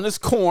rice. One is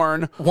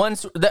corn.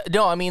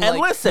 No, I mean, and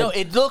like, listen, no,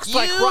 it looks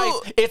like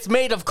rice. It's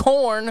made of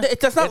corn. It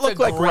does not look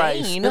like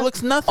rice. It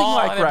looks nothing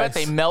like rice. I bet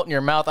they melt in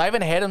your mouth. I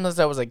haven't had them since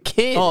I was a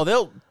kid. Oh,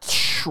 they'll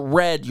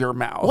shred your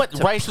mouth. What,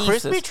 Rice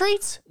Krispie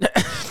treats?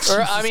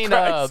 Or I mean,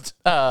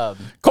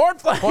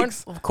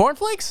 cornflakes.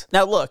 Cornflakes?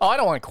 Now look. Oh, I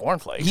don't want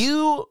cornflakes.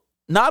 You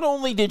not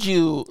only did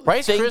you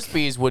Rice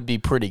Krispies would be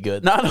pretty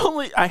good. Not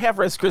only I have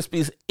Rice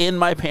Krispies in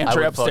my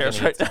pantry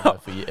upstairs right now.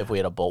 If we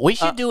had a bowl, we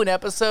should do an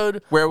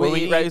episode where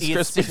we eat Rice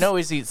Krispies. No,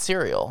 we eat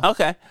cereal.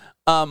 Okay.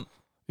 You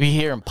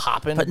hear them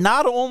popping. But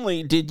not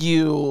only did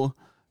you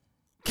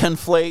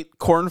conflate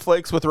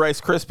cornflakes with Rice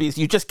Krispies,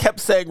 you just kept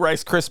saying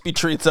Rice Krispie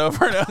treats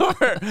over and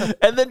over,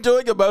 and then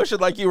doing a motion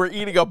like you were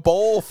eating a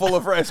bowl full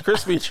of Rice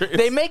Krispie treats.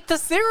 They make the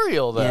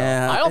cereal though.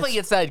 Yeah, I don't think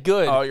it's that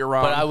good. Oh, you're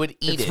wrong. But I would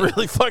eat it. It's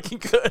really fucking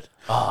good.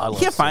 Oh, you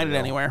can't find it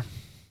anywhere.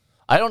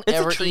 I don't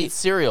ever eat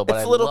cereal, but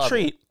it's a little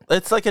treat.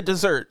 It's like a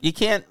dessert. You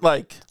can't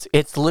like.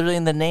 It's literally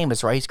in the name.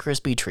 It's Rice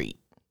Krispie treat.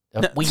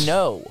 No, we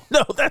know.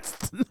 No,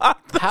 that's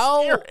not the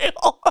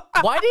cereal.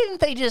 Why didn't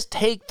they just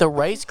take the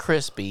Rice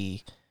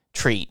Krispie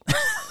treat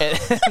and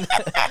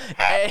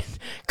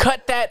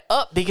cut that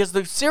up? Because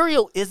the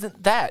cereal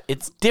isn't that.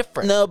 It's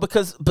different. No,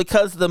 because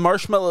the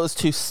marshmallow is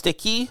too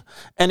sticky,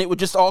 and it would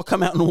just all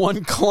come out in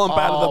one clump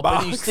out of the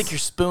box. But you stick your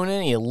spoon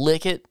in and you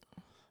lick it.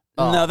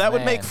 No, that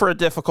would make for a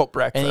difficult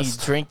breakfast. And you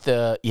drink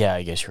the... Yeah,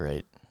 I guess you're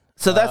right.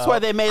 So that's why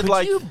they made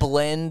Could you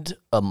blend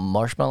a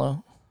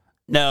marshmallow?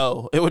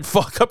 No, it would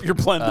fuck up your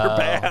blender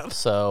bad.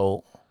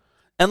 So...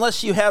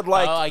 Unless you had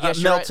like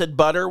melted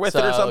butter with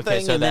it or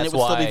something, and then it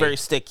would still be very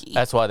sticky.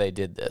 That's why they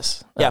did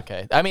this. Yeah.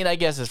 Okay. I mean, I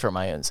guess it's for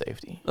my own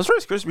safety. This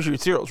Rice Krispie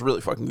treat cereal is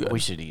really fucking good. We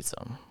should eat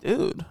some,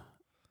 dude.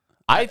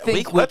 I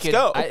think let's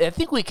go. I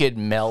think we could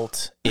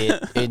melt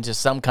it into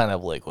some kind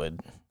of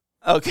liquid.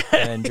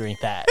 Okay. And then drink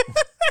that.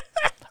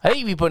 I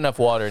think if you put enough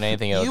water in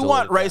anything else, you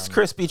want Rice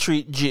Krispie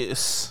treat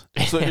juice.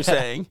 That's what you're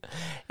saying.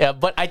 Yeah,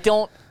 but I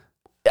don't.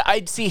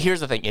 I see.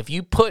 Here's the thing: if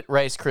you put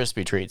Rice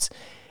Krispie treats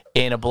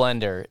in a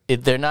blender,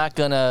 they're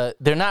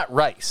not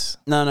rice.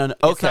 No. Okay.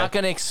 It's not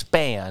gonna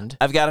expand.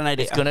 I've got an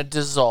idea. It's gonna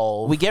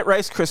dissolve. We get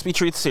Rice Krispie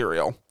treat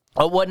cereal.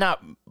 Oh, what?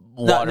 Not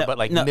water, but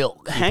like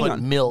milk. Hang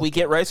on. Milk. We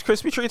get Rice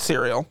Krispie treat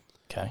cereal.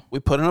 Okay. We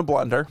put in a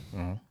blender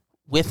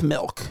with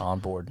milk. On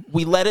board.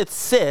 We let it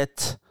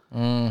sit.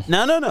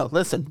 No.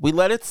 Listen, we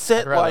let it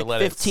sit like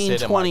 15,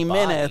 20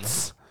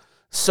 minutes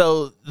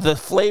so the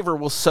flavor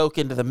will soak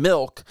into the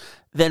milk.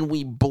 Then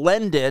we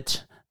blend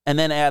it and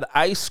then add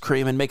ice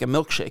cream and make a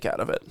milkshake out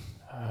of it.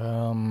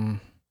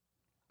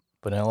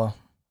 Vanilla?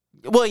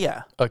 Well,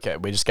 yeah. Okay,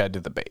 we just got to do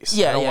the base.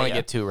 Yeah, I don't want to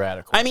get too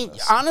radical. I mean,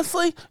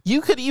 honestly,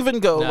 you could even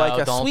go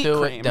like a sweet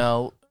cream.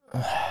 No.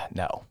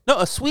 No,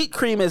 a sweet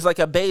cream is like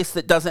a base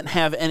that doesn't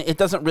have any, it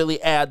doesn't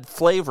really add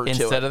flavor to it.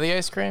 Instead of the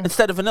ice cream?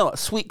 Instead of vanilla,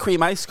 sweet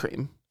cream ice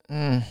cream.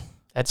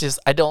 That's just,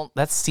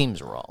 that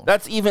seems wrong.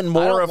 That's even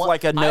more of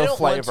like a no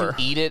flavor. I don't want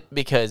to eat it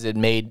because it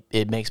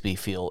makes me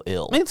feel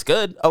ill. I mean, it's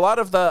good. A lot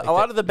of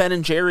the Ben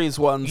and Jerry's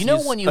ones, you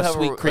know, when you have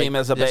sweet cream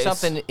as a base,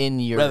 something in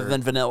your rather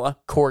than vanilla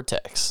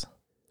cortex.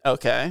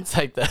 Okay, it's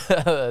like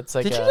it's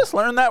like. Did you just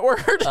learn that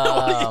word?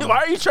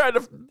 Why are you trying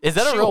to? Is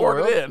that a real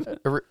word?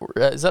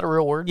 Is that a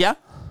real word? Yeah.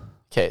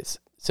 Okay,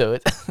 so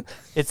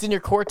it's in your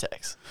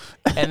cortex,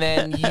 and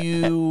then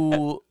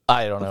you.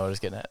 I don't know what I was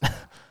getting at.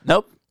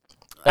 Nope.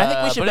 I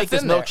think we should make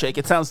this milkshake.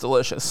 It sounds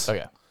delicious.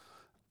 Okay.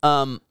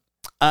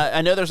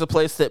 I know there's a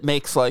place that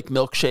makes like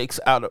milkshakes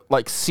out of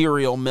like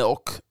cereal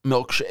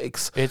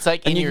milkshakes. It's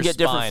like and in you your can get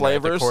spine, different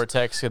flavors. Right? The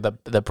cortex,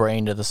 the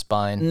brain to the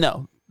spine.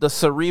 No, the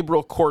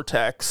cerebral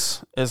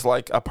cortex is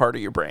like a part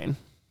of your brain.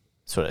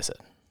 That's what I said.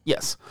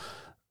 Yes.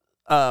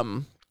 You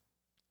want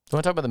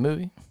to talk about the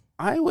movie?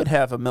 I would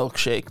have a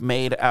milkshake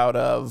made out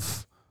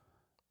of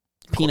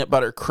peanut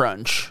butter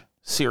crunch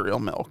cereal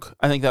milk.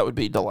 I think that would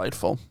be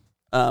delightful.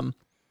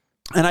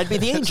 And I'd be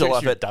the angel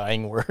of it.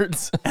 Dying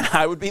words. And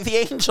I would be the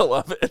angel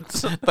of it.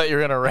 Thought you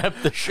were gonna wrap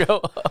the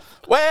show up.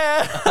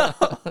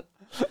 Well.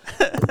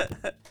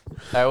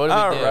 All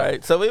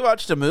right. So we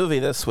watched a movie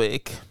this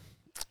week.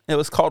 It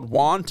was called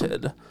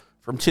Wanted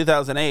from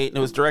 2008, and it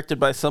was directed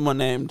by someone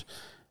named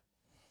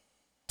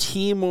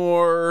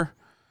Timur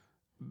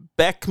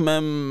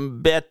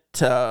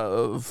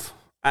Bekmambetov.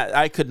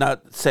 I could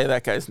not say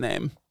that guy's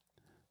name.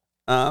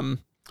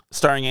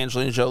 Starring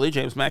Angelina Jolie,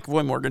 James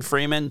McAvoy, Morgan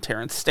Freeman,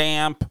 Terrence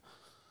Stamp.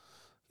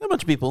 A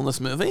bunch of people in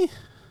this movie.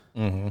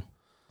 Mm-hmm.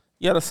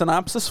 You got a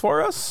synopsis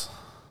for us?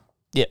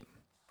 Yeah.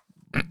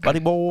 Buddy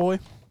boy.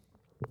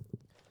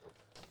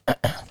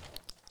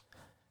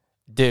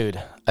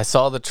 Dude, I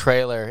saw the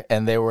trailer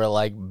and they were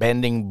like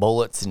bending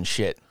bullets and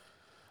shit.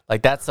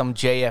 Like that's some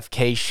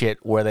JFK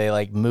shit where they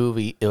like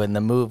in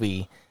the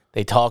movie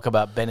they talk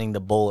about bending the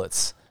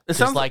bullets.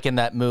 Just like in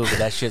that movie.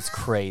 That shit's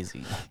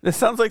crazy. This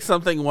sounds like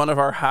something one of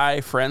our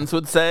high friends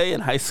would say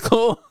in high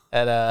school.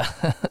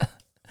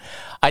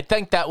 I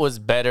think that was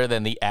better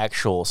than the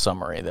actual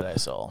summary that I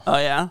saw. Oh,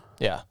 yeah?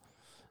 Yeah.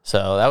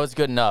 So that was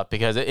good enough,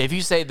 because if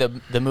you say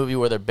the movie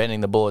where they're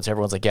bending the bullets,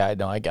 everyone's like, yeah,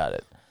 no, I got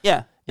it.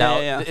 Yeah.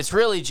 Now, it's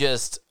really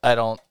just, I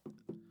don't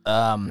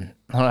know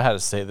how to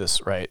say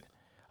this right.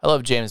 I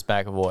love James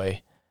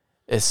McAvoy.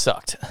 It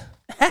sucked.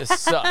 It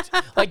sucked.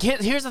 Like,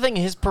 here's the thing: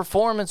 his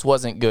performance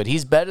wasn't good.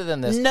 He's better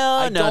than this.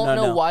 I don't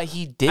know why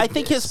he did. I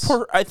think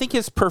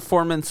his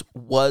performance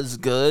was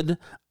good.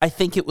 I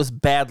think it was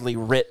badly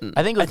written.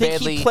 I think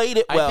he played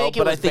it well,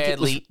 but I think it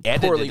was poorly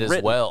edited written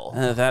as well.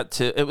 That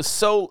too. It was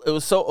so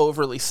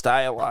overly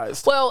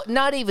stylized. Well,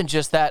 not even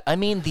just that. I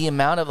mean, the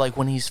amount of, like,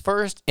 when he's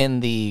first in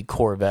the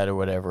Corvette or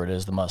whatever it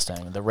is, the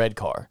Mustang, the red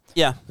car.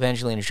 Yeah, with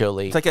Angelina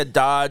Jolie. It's like a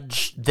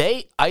Dodge.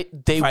 They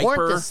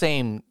weren't the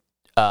same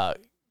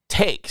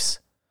takes,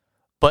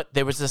 but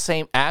there was the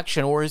same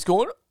action where he's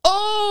going,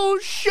 oh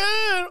shit,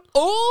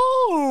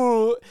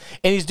 oh,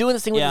 and he's doing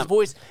this thing with his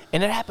voice,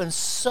 and it happens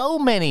so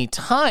many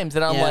times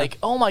that I'm like,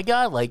 oh my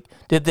god, like,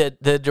 did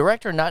the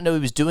director not know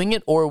he was doing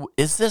it, or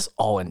is this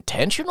all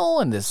intentional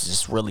and this is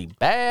just really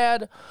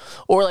bad,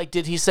 or like,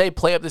 did he say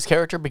play up this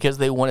character because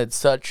they wanted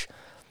such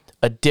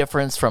a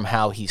difference from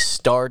how he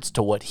starts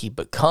to what he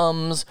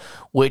becomes,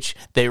 which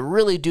they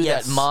really do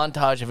that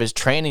montage of his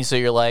training. So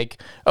you're like,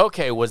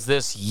 okay, was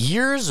this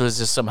years? Was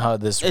this somehow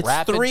this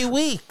rapid? 3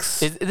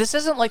 weeks. This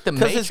isn't like the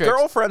Matrix. Because his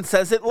girlfriend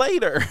says it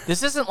later.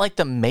 This isn't like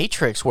the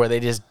Matrix where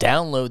they just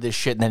download this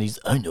shit and then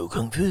I know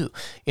Kung Fu.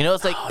 You know,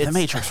 it's like the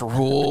Matrix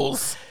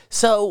rules.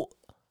 So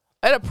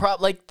I had a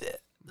problem like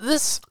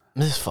this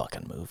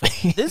fucking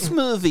movie. This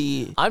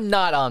movie. I'm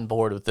not on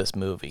board with this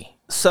movie.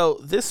 So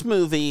this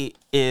movie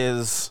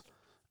is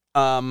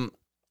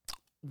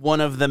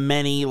one of the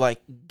many like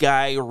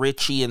Guy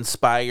Ritchie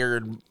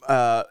inspired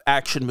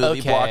action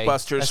movie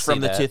blockbusters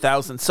from the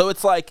 2000s. So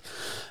it's like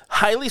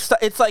highly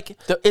it's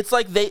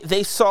like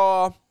they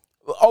saw,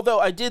 although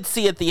I did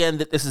see at the end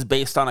that this is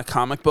based on a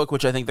comic book,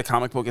 which I think the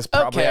comic book is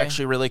probably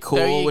actually really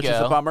cool, which is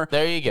a bummer.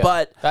 There you go.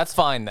 But that's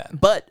fine then.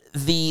 But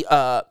the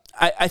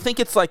I think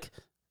it's like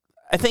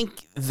I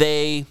think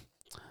they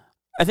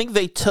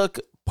took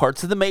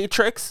parts of the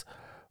Matrix,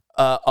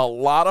 a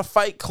lot of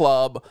Fight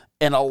Club,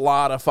 and a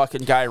lot of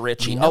fucking Guy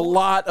Ritchie, a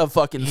lot of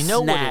fucking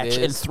Snatch,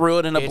 and threw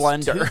it in a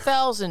blender.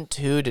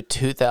 2002 to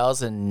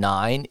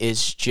 2009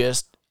 is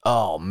just,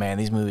 oh man,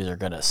 these movies are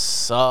gonna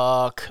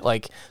suck.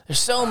 Like, there's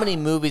so many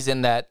movies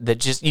in that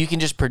just you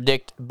can just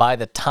predict by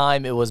the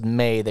time it was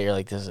made that you're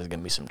like, this is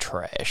gonna be some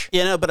trash.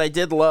 You know, but I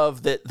did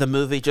love that the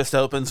movie just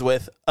opens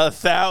with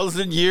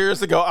 1,000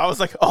 years ago. I was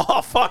like,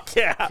 oh fuck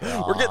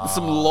yeah, we're getting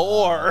some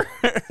lore.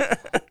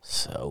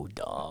 So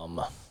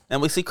dumb.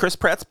 And we see Chris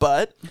Pratt's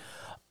butt.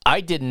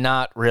 I did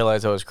not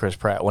realize that was Chris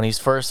Pratt when he's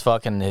first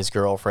fucking his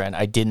girlfriend.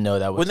 I didn't know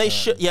that was when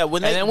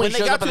they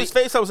got to his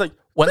face. I was like,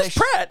 Chris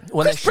Pratt.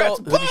 When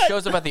he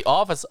shows up at the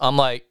office, I'm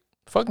like,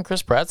 fucking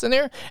Chris Pratt's in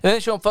there. And then they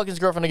show him fucking his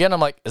girlfriend again.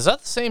 I'm like, is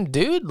that the same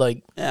dude?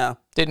 Like, yeah,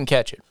 didn't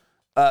catch it.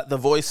 The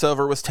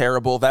voiceover was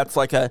terrible. That's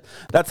like a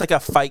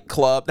Fight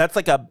Club. That's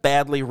like a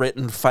badly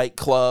written Fight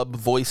Club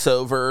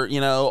voiceover.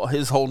 You know,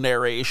 his whole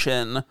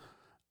narration.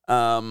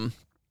 Yeah,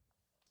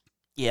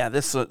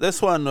 this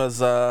one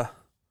was.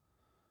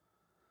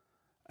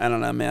 I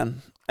don't know,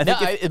 man.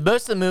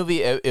 Most of the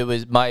movie, it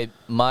was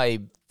my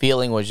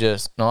feeling was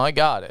just, no, I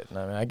got it.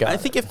 I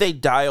think if they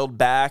dialed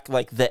back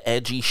like the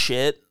edgy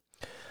shit,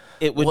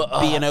 it would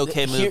be an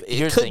okay movie.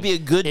 It could be a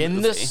good movie.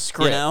 In the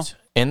script, you know?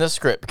 In the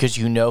script, because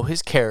you know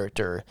his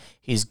character,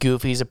 he's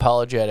goofy, he's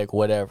apologetic,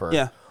 whatever.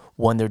 Yeah.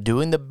 When they're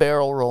doing the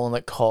barrel roll in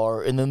the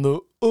car, and then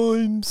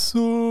I'm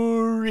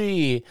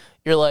sorry,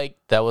 you're like,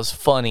 that was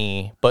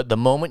funny. But the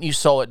moment you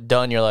saw it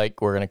done, you're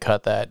like, we're going to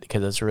cut that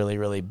because it's really,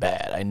 really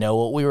bad. I know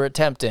what we were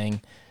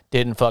attempting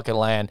didn't fucking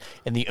land.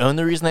 And the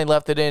only reason they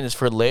left it in is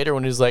for later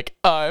when he's like,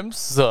 I'm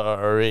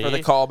sorry. For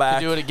the callback.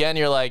 To do it again,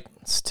 you're like,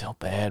 it's still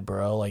bad,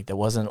 bro. Like, that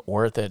wasn't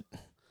worth it.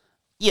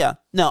 Yeah.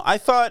 No, I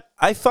thought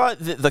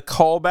that the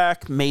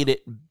callback made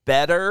it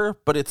better,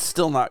 but it's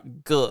still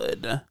not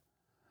good.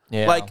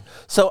 Yeah. Like,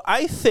 so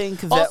I think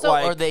that, also,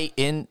 like, are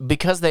they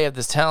because they have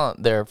this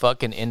talent, they're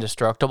fucking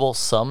indestructible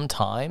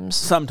sometimes?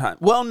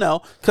 Sometimes. Well,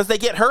 no, because they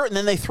get hurt and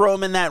then they throw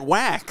them in that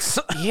wax.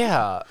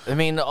 Yeah. I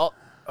mean,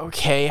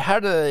 okay, how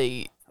do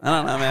they... I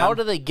don't know, man. How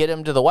do they get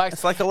him to the wax?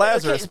 It's like a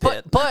Lazarus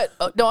pit. But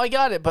no, I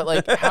got it. But,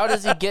 like, how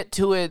does he get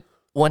to it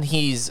when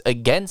he's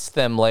against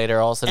them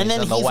later? All of a sudden, and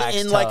then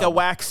he's in like a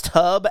wax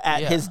tub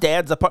at his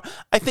dad's apartment.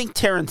 I think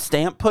Terrence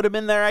Stamp put him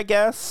in there, I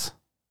guess.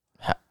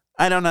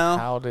 I don't know.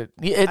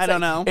 I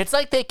don't know. It's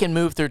like they can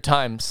move through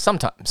time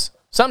sometimes.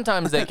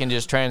 Sometimes they can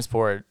just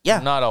transport. Yeah.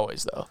 Not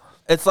always, though.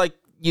 It's like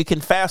you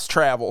can fast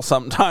travel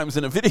sometimes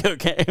in a video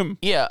game.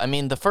 Yeah, I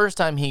mean, the first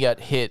time he got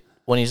hit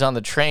when he's on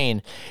the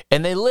train,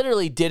 and they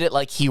literally did it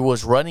like he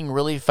was running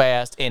really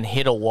fast and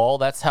hit a wall.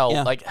 That's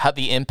how how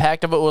the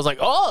impact of it was like,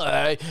 oh,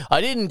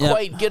 I didn't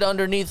quite get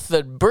underneath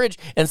the bridge,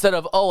 instead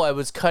of, oh, I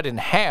was cut in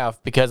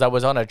half because I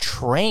was on a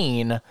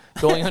train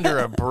going under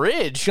a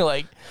bridge.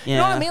 Like, you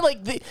know what I mean?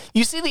 Like,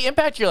 you see the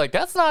impact, you're like,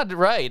 that's not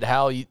right.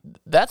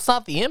 That's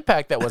not the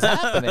impact that was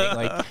happening.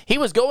 Like, he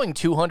was going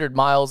 200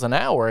 miles an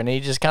hour, and he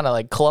just kind of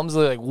like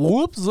clumsily, like,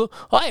 whoops,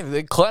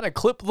 I kind of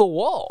clipped the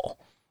wall.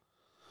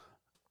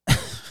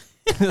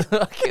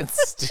 Fucking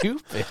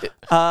stupid.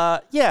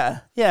 Yeah.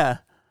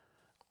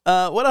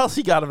 What else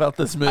you got about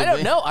this movie? I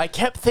don't know. I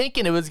kept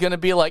thinking it was gonna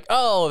be like,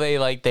 oh,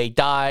 they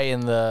die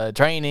in the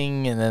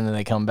training and then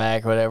they come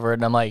back or whatever.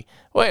 And I'm like,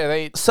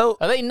 wait,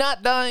 are they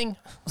not dying?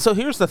 So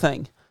here's the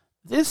thing.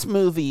 This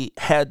movie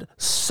had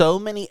so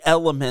many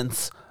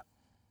elements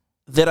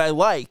that I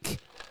like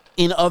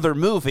in other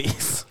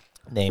movies.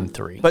 Name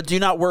 3. But do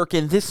not work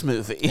in this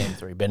movie. Name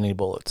 3. Bending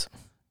bullets.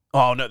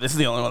 Oh, no, this is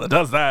the only one that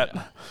does that.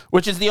 Yeah.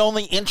 Which is the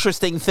only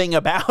interesting thing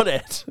about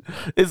it.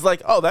 Is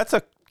like, oh, that's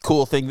a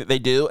cool thing that they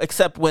do,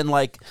 except when,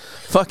 like,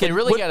 fucking... They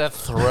really got to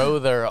throw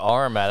their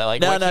arm at it.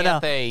 Like, no.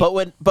 They...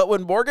 But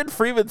when Morgan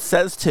Freeman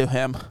says to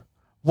him,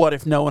 what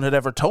if no one had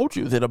ever told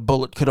you that a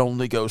bullet could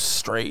only go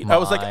straight? I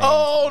was like,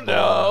 oh,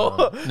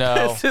 no.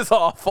 This is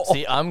awful.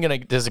 See, I'm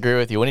going to disagree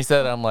with you. When he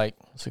said it, I'm like,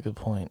 that's a good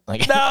point.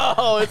 Like,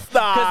 no, it's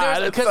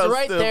not. Because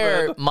right stupid.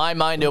 There, my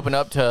mind opened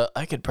up to,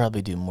 I could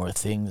probably do more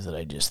things that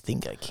I just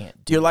think I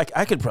can't do. You're like,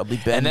 I could probably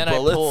bend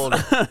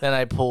bullets.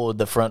 I pulled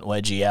the front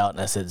wedgie out, and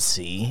I said,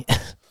 see?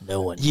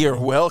 No one You're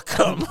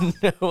welcome.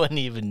 No one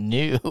even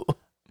knew.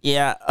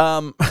 Yeah.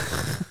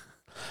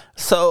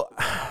 So...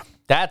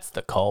 That's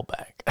the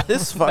callback.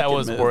 This fucking that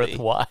was movie.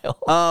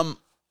 Worthwhile.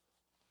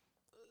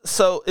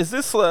 So is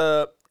this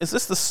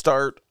the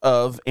start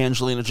of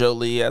Angelina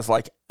Jolie as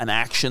like an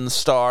action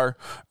star,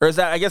 or is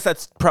that? I guess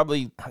that's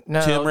probably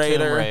Tomb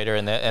Raider,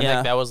 and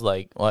that was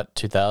like what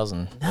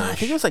 2000. No, I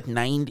think it was like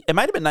 90. It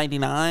might have been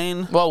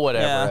 99. Well,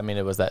 whatever. Yeah. I mean,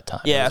 it was that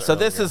time. Yeah. So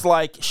earlier. This is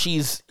like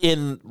she's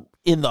in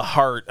the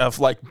heart of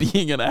like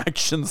being an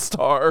action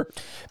star.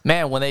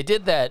 Man, when they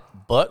did that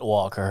butt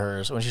walk of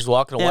hers when she's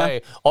walking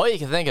away, all you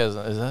can think is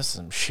that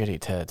some shitty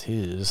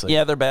tattoos. Like,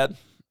 yeah, they're bad.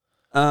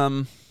 I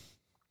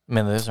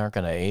mean, those aren't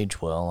going to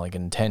age well. Like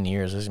in 10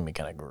 years, this is going to be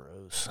kind of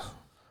gross.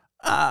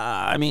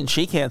 I mean,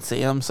 she can't see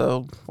him,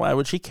 so why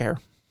would she care?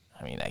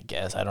 I mean, I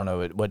guess. I don't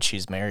know what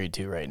she's married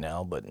to right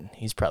now, but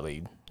he's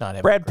probably not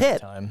having Brad a great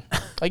Pitt. time.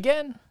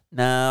 Again?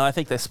 No, I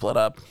think they split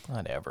up.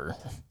 Whatever.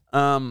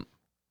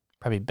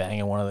 Probably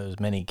banging one of those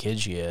many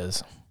kids she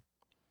has.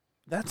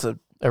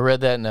 I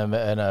read that in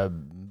a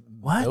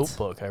what?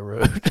 notebook I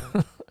wrote.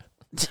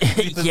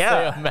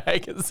 Yeah. A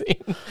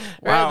magazine.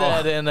 Wow. Read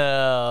that in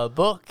a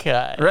book.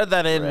 I read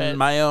that in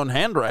my own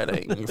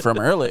handwriting from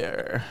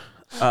earlier.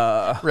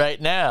 Right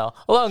now.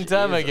 A long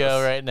time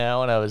ago right now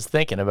when I was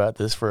thinking about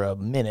this for a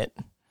minute.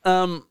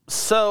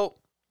 So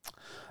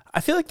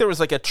I feel like there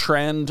was like a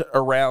trend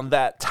around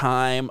that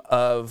time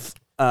of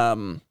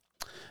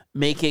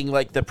making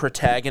like the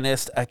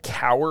protagonist a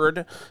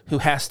coward who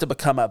has to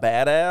become a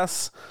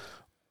badass,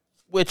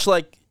 which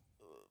like,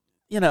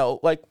 you know,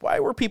 like why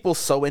were people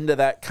so into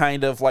that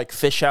kind of like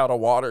fish out of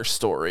water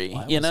story?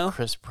 Why you was know,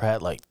 Chris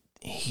Pratt like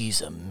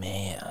he's a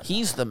man.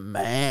 He's the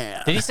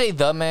man. Did he say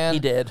the man? He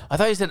did. I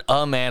thought he said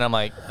a man. I'm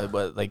like,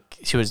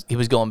 he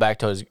was going back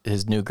to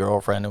his new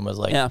girlfriend and was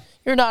like, yeah.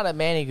 You're not a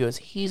man. He goes,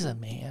 he's a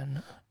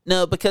man.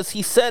 No, because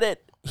he said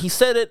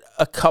it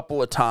a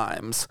couple of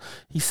times.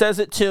 He says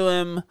it to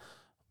him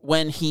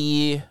when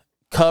he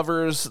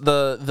covers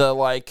the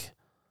like,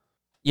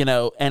 you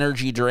know,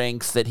 energy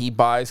drinks that he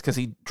buys because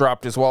he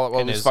dropped his wallet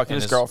while he was fucking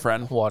his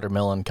girlfriend.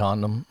 Watermelon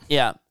condom.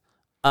 Yeah.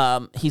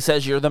 He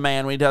says you're the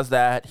man when he does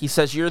that. He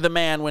says you're the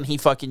man when he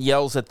fucking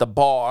yells at the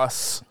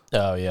boss.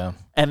 Oh, yeah.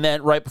 And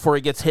then right before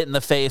he gets hit in the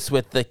face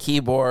with the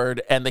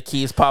keyboard and the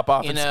keys pop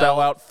off and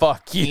spell out,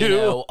 fuck you. You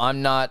know,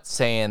 I'm not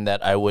saying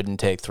that I wouldn't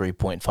take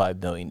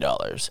 $3.5 million.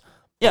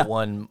 Yeah. But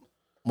when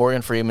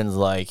Morgan Freeman's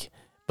like,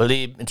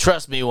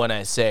 trust me when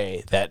I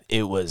say that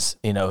it was,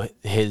 you know,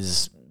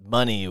 his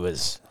money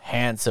was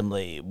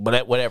handsomely,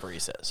 whatever he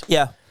says.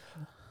 Yeah.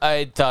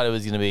 I thought it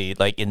was going to be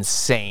like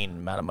insane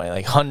amount of money,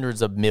 like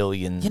hundreds of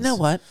millions. You know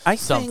what? I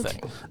think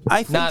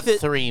not that,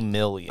 3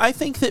 million. I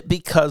think that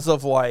because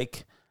of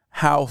like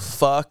how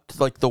fucked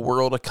like the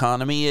world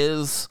economy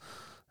is,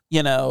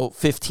 you know,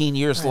 15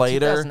 years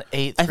later,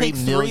 2008,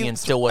 $3 million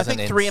still wasn't.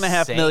 I think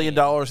 $3.5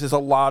 million is a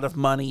lot of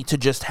money to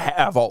just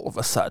have all of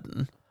a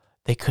sudden.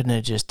 They couldn't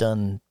have just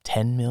done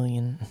 10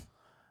 million.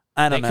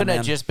 I don't know. They couldn't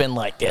have just been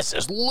like, this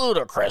is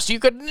ludicrous. You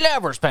could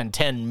never spend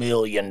 $10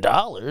 million.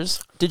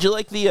 Did you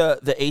like the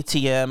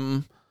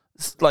ATM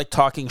like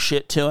talking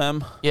shit to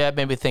him? Yeah, it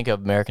made me think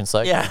of American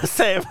Psycho. Yeah,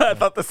 same. I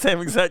thought the same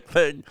exact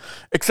thing.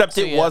 Except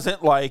it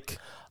wasn't like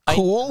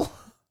cool.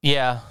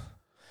 Yeah.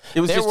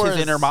 It was just his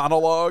inner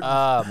monologue.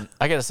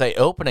 I gotta say,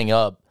 opening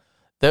up,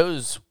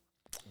 those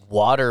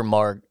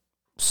watermark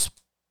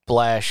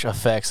splash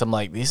effects, I'm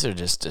like, these are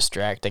just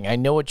distracting. I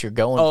know what you're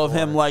going for. Of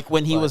him, like,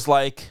 when he was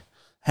like,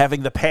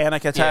 having the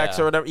panic attacks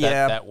or whatever.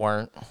 That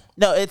weren't.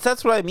 No,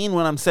 that's what I mean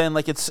when I'm saying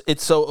like it's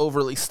so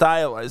overly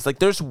stylized. Like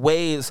there's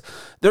ways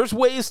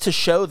to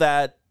show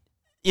that,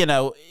 you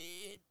know,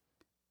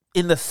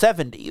 in the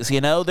 70s,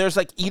 you know, there's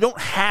like you don't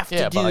have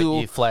to do.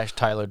 Like you flash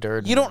Tyler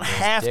Durden. You don't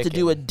have to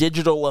do a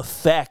digital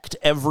effect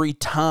every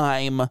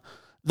time.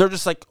 They're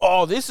just like,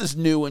 oh, this is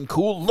new and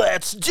cool.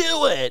 Let's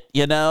do it.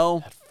 You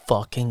know, that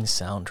fucking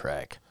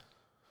soundtrack.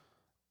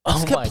 I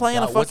just kept playing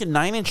a fucking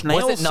Nine Inch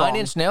Nails song. Was it song. 9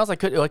 Inch Nails? I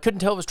couldn't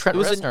tell if it was Trent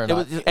Reznor or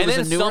not. It was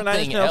a newer Nine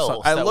Inch Nails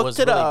song. I looked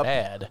it up.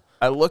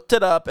 I looked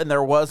it up, and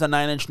there was a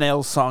 9 Inch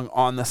Nails song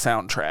on the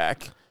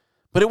soundtrack.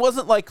 But it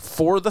wasn't like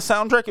for the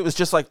soundtrack. It was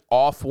just like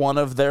off one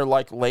of their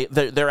like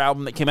their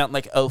album that came out in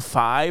like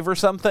 2005 or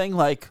something.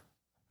 Like,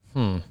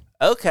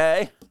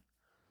 okay,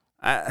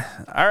 all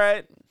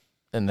right.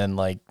 And then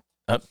like,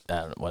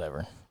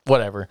 whatever.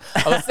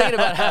 I was thinking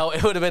about how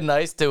it would have been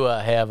nice to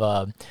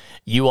have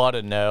 "You Ought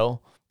to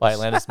Know" by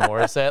Alanis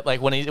Morissette, like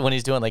when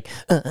he's doing like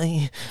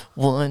 "I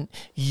want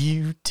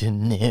you to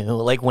know,"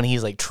 like when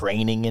he's like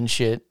training and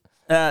shit.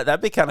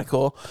 That'd be kind of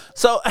cool.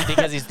 So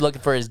because he's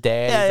looking for his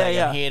dad.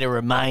 I'm here to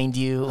remind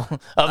you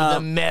of the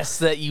mess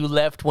that you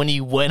left when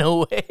you went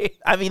away.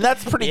 I mean,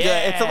 that's pretty good.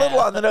 It's a little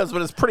on the nose,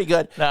 but it's pretty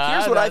good.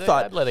 Here's what I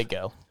thought. I'd let it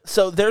go.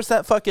 So there's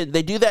that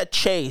they do that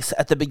chase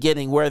at the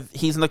beginning where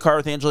he's in the car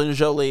with Angelina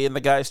Jolie and the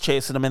guy's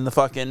chasing him in the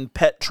fucking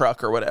pet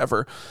truck or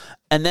whatever.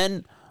 And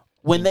then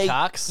when they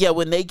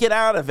get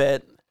out of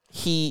it,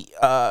 she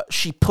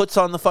puts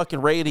on the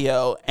fucking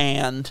radio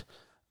and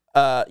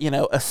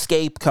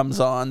Escape comes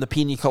on, the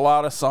Pina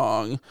Colada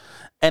song,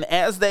 and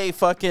as they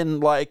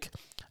fucking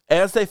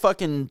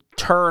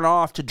turn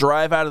off to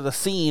drive out of the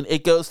scene,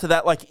 it goes to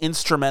that like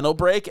instrumental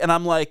break, and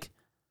I'm like,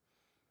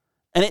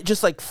 and it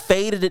just like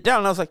faded it down,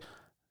 and I was like,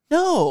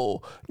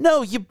 no,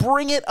 you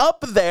bring it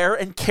up there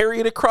and carry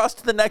it across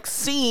to the next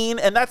scene,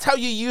 and that's how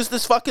you use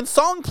this fucking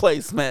song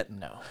placement.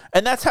 No.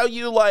 And that's how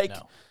you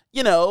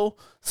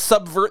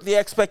subvert the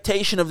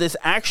expectation of this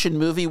action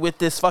movie with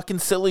this fucking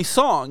silly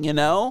song, you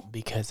know?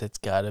 Because it's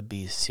got to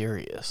be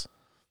serious.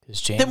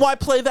 Then why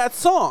play that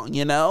song,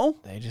 you know?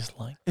 They just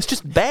like... It's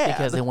just bad.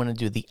 Because they want to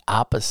do the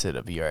opposite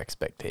of your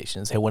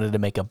expectations. They wanted to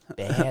make a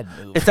bad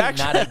movie. It's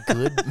actually not a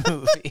good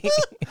movie.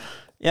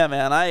 Yeah,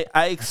 man, I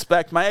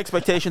expect... My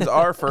expectations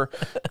are for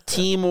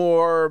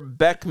Timur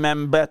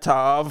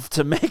Bekmambetov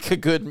to make a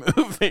good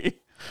movie.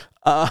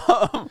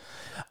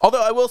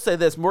 Although I will say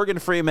this, Morgan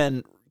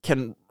Freeman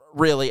can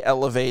really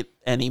elevate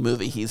any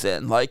movie he's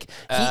in. Like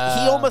he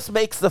almost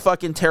makes the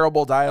fucking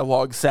terrible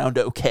dialogue sound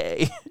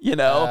okay, you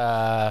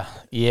know?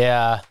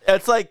 Yeah.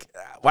 It's like,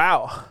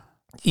 wow.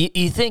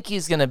 You think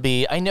he's going to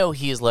be, I know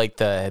he's like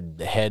the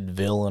head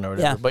villain or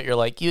whatever, but you're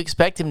like, you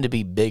expect him to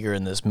be bigger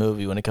in this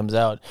movie when it comes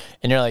out,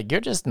 and you're like,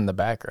 you're just in the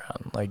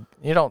background. Like,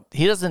 he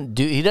doesn't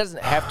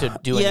have to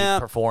do any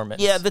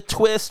performance. Yeah, the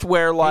twist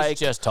where like, he's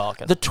just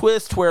talking. The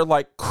twist where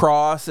like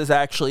Cross is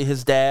actually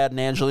his dad and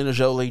Angelina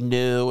Jolie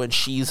knew, and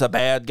she's a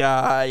bad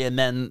guy, and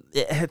then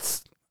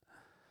it's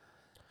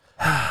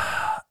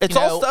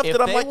all stuff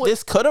that I'm like,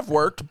 this could have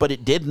worked, but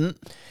it didn't.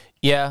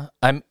 Yeah,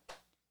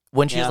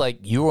 when she's like,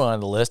 you were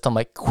on the list, I'm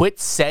like, quit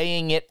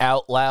saying it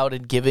out loud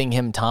and giving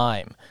him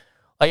time.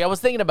 Like, I was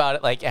thinking about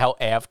it, like, how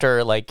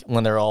after, like,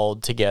 when they're all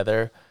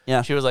together,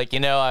 she was like,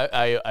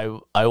 I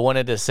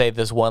wanted to say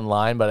this one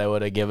line, but I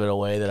would have given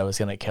away that I was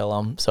going to kill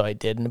him, so I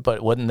didn't.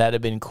 But wouldn't that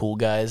have been cool,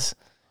 guys,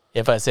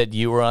 if I said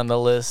you were on the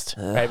list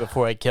right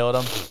before I killed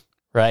him?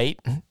 Right?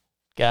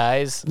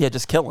 Guys? Yeah,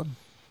 just kill him.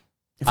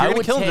 If you're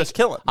going to kill him, just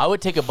kill him. I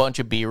would take a bunch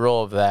of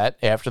B-roll of that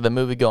after the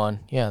movie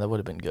going, yeah, that would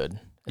have been good.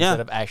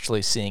 Instead of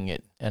actually seeing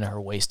it and her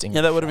wasting.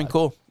 Yeah, that would have been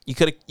cool. You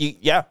could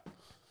have,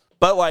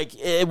 but like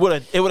it would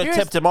have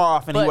tipped him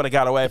off, and he would have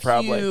got away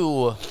probably.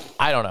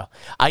 I don't know.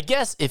 I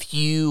guess if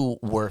you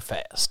were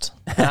fast,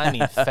 and I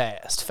mean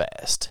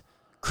fast,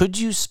 could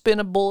you spin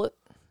a bullet?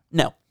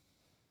 No.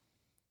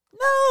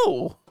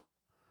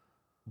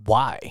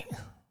 Why?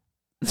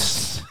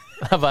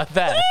 How about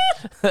that?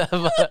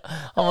 I'm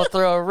gonna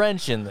throw a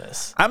wrench in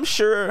this. I'm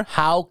sure.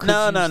 How could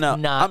you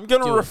not? I'm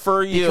gonna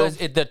refer you because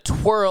the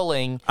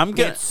twirling.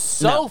 It's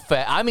so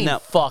fast. I mean,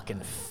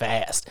 fucking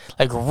fast.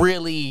 Like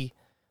really.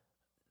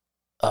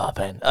 Oh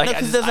man! Like,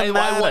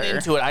 I went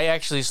into it. I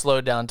actually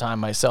slowed down time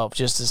myself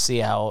just to see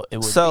how it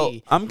would be. So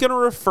I'm gonna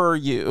refer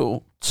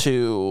you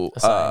to a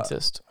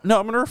scientist. No,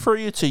 I'm gonna refer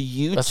you to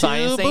YouTube, a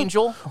science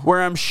angel,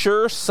 where I'm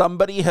sure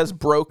somebody has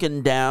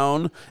broken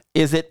down.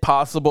 Is it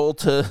possible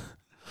to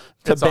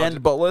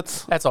bend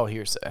bullets? That's all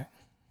hearsay.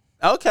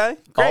 Okay,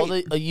 great. All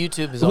the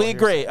YouTube is. We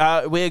agree.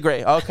 We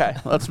agree. Okay,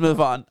 let's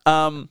move on.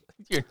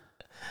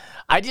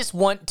 I just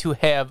want to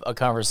have a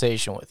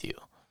conversation with you.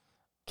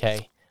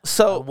 Okay.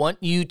 So I want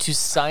you to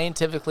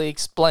scientifically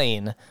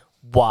explain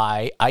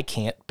why I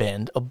can't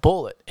bend a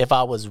bullet if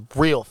I was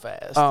real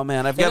fast. Oh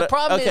man, the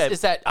problem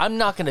is that I'm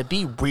not going to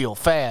be real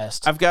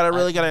fast. I've got a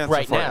really good answer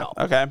right for now.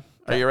 you. Okay,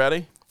 are you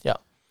ready? Yeah.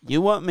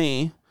 You want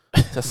me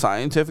to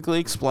scientifically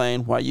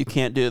explain why you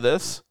can't do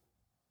this?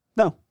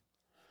 No.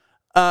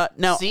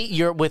 Now, see,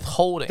 you're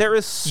withholding. There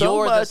is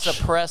so much the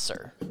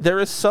suppressor. There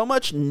is so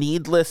much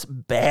needless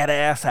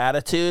badass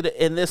attitude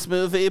in this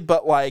movie,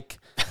 but like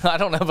I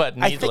don't know about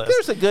needless. I think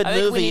there's a good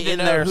movie in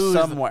there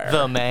somewhere.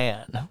 The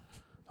man.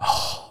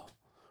 Oh,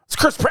 it's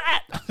Chris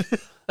Pratt.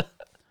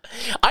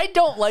 I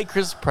don't like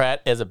Chris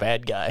Pratt as a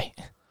bad guy.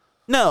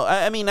 No,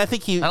 I mean I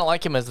think I don't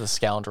like him as the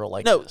scoundrel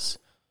this.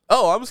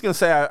 Oh, I was gonna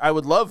say I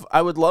would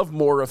love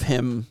more of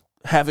him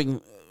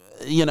having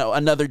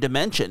another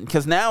dimension,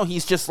 because now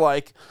he's just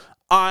like,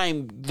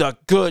 I'm the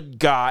good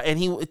guy, and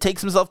he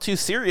takes himself too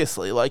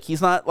seriously. Like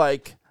he's not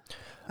like,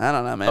 I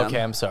don't know, man.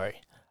 Okay, I'm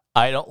sorry.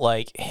 I don't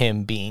like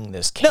him being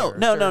this character.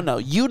 No.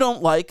 You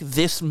don't like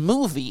this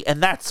movie,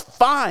 and that's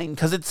fine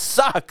because it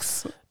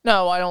sucks.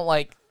 No, I don't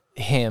like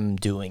him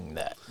doing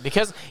that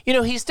because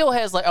he still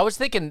has I was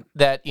thinking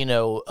that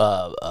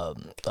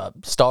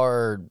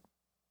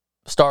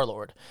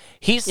Star-Lord,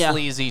 he's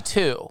sleazy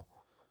too.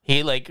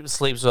 He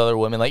sleeps with other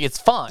women. It's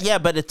fun. Yeah,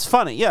 but it's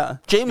funny. Yeah,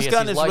 James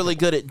Gunn is really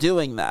good at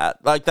doing that.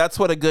 That's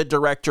what a good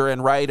director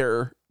and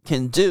writer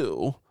can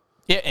do.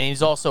 Yeah, and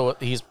he's also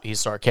he's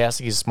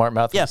sarcastic. He's a smart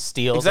mouth. Yeah, he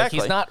steals. Exactly.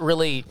 He's not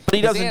really. But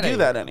he doesn't do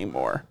that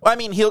anymore. Well, I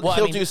mean, he'll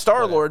do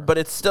Star-Lord, but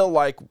it's still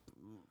I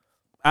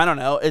don't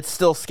know. It's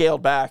still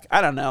scaled back. I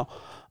don't know.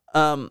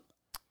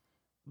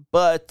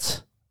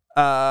 But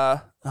oh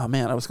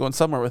man, I was going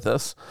somewhere with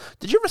this.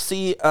 Did you ever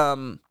see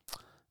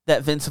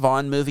that Vince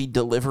Vaughn movie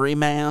Delivery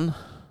Man?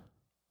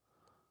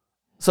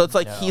 So it's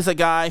he's a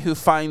guy who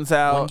finds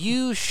out when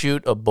you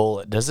shoot a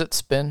bullet, does it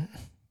spin?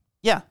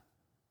 Yeah.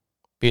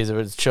 Because if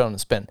it's shown to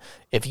spin.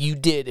 If you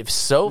did,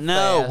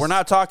 no, we're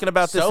not talking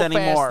about this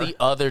anymore. Fast the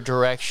other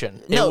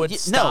direction. It would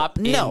stop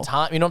in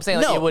time. You know what I'm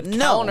saying? No, it would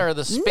counter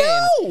the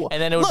spin, and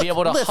then it would be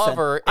able to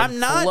hover and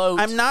float.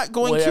 I'm not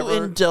going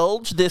to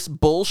indulge this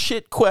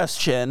bullshit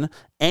question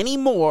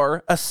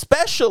anymore,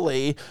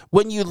 especially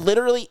when you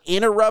literally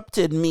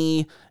interrupted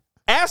me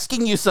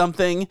asking you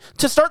something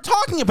to start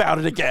talking about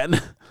it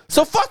again.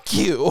 So fuck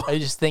you. I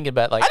just think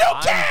about I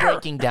don't care. I'm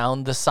breaking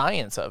down the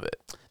science of it.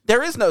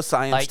 There is no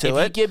science to it.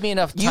 If you give me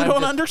enough time you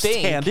don't to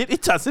understand think,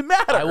 it doesn't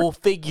matter. I will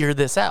figure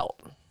this out.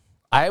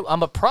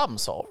 I'm a problem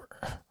solver.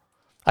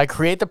 I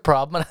create the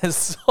problem and I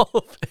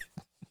solve it.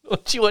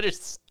 Don't you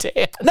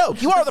understand? No,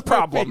 you are the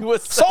problem.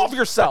 Solve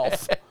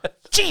yourself.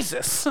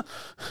 Jesus.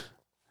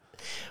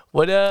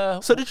 What?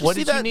 So did you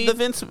see the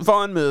Vince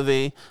Vaughn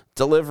movie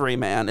Delivery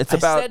Man? I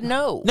said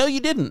no. No, you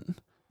didn't.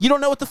 You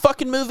don't know what the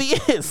fucking movie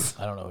is.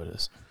 I don't know what it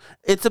is.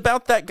 It's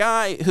about that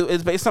guy who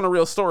is based on a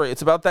real story.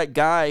 It's about that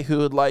guy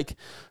who had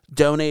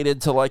donated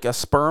to a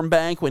sperm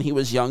bank when he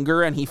was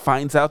younger, and he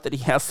finds out that he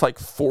has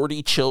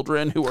 40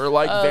 children who are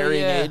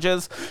varying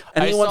ages,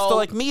 and he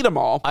wants to meet them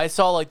all. I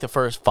saw the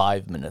first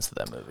 5 minutes of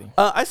that movie.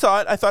 I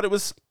saw it. I thought it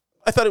was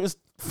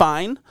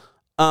fine.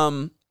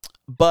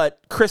 But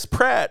Chris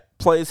Pratt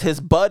plays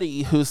his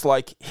buddy who's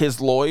his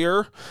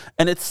lawyer,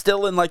 and it's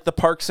still in the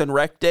Parks and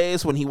Rec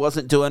days when he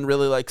wasn't doing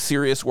really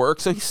serious work.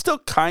 So he's still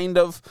kind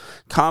of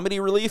comedy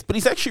relief, but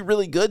he's actually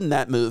really good in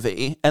that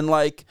movie. And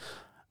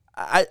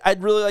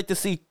I'd really like to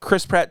see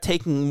Chris Pratt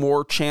taking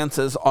more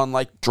chances on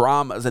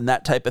dramas and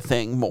that type of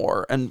thing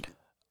more. And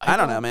I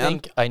don't know, man. I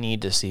think I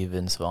need to see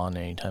Vince Vaughn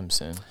anytime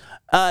soon.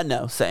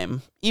 No,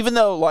 same. Even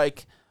though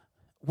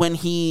when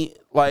he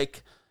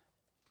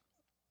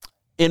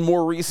in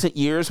more recent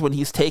years, when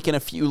he's taken a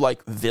few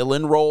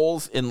villain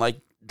roles in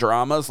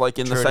dramas,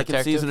 in the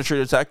second season of True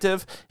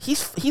Detective,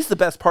 he's the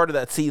best part of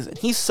that season.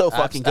 He's so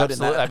fucking good in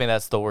that. I mean,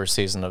 that's the worst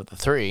season of the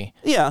 3.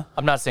 Yeah,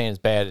 I'm not saying it's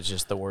bad. It's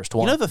just the worst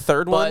one. The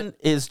third one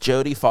is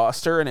Jodie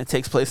Foster, and it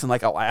takes place in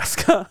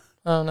Alaska.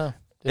 Oh no,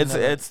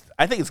 it's.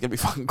 I think it's gonna be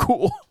fucking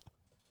cool.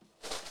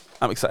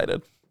 I'm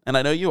excited, and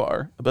I know you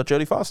are about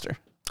Jodie Foster.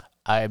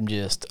 I'm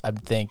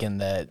thinking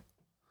that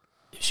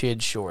if she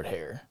had short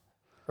hair.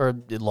 Or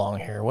long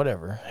hair,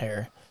 whatever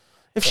hair.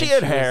 If she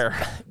had hair.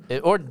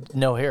 Or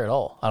no hair at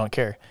all. I don't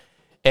care.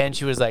 And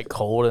she was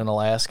cold in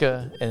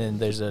Alaska. And then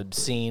there's a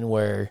scene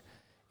where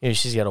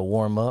she's got to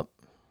warm up.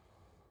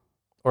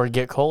 Or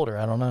get colder.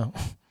 I don't know.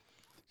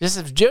 Just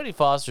if Jodie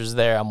Foster's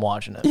there, I'm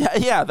watching it.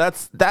 Yeah,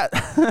 that's that.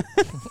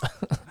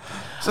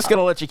 Just going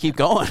to let you keep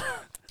going.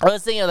 I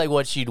was thinking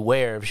what she'd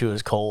wear if she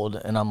was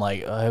cold. And I'm I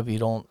hope you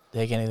don't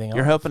take anything off.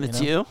 You're hoping it's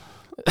you?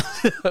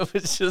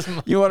 It's just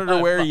you want her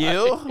to wear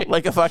you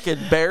like a fucking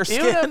bear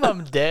skin? Even if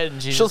I'm dead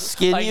and she'll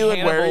skin you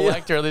and wear you.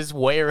 Lecter, at least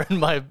wearing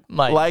my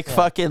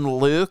fucking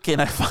Luke in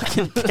a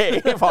fucking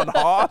cave on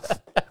Hoth.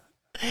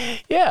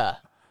 Yeah.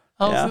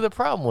 I don't see the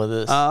problem with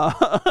this.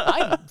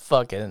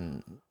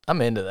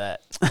 I'm into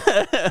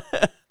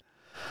that.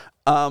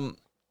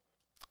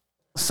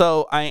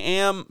 So I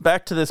am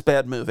back to this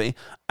bad movie.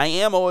 I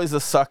am always a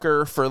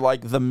sucker for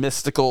the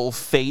mystical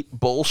fate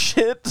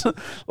bullshit.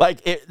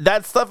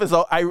 That stuff is.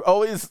 I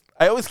always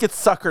get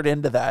suckered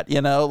into that.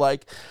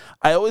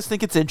 I always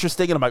think it's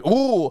interesting, and I'm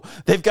ooh,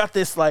 they've got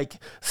this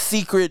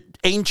secret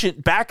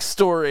ancient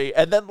backstory,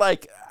 and then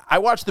I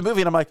watch the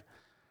movie and I'm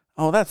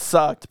oh, that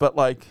sucked. But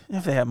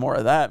if they had more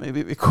of that, maybe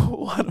it'd be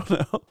cool. I don't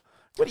know.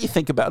 What do you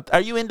think about? Are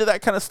you into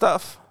that kind of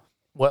stuff?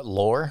 What,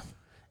 lore?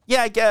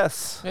 Yeah, I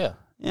guess. Yeah.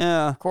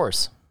 Yeah. Of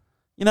course.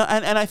 You know,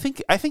 and I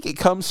think it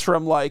comes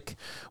from, like,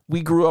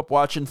 we grew up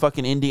watching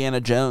fucking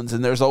Indiana Jones,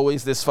 and there's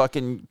always this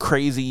fucking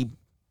crazy,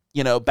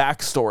 you know,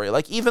 backstory.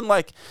 Like, even,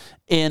 like,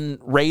 in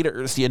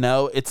Raiders, you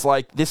know, it's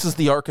like, this is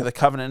the Ark of the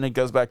Covenant, and it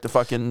goes back to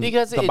fucking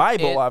the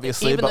Bible,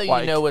 obviously. Even but though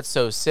you know it's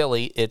so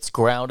silly, it's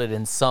grounded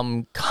in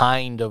some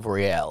kind of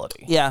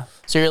reality. Yeah.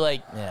 So you're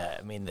like, yeah,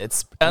 I mean,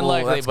 it's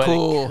unlikely, but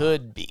it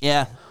could be.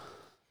 Yeah.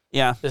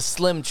 Yeah. The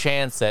slim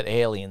chance that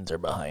aliens are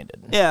behind it.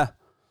 Yeah.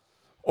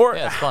 Or,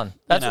 yeah, it's fun.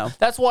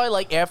 That's why,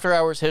 like, After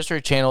Hours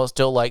History Channel is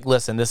still like,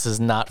 listen, this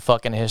is not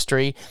fucking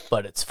history,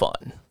 but it's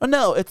fun. Oh,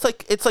 no, it's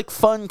like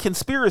fun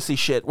conspiracy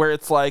shit where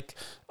it's like,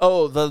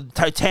 oh, the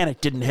Titanic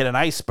didn't hit an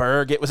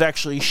iceberg. It was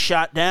actually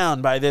shot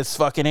down by this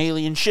fucking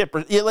alien ship.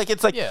 Like,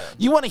 it's like,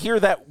 you want to hear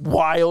that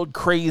wild,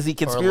 crazy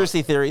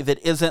conspiracy theory that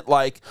isn't,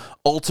 like,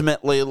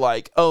 ultimately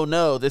like, oh,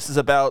 no, this is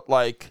about,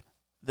 like,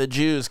 the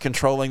Jews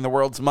controlling the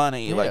world's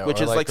money, which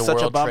is, like,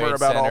 such a bummer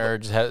about all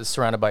the...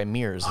 surrounded by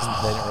mirrors.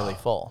 They didn't really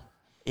fall.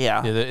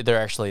 Yeah. They're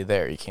actually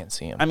there. You can't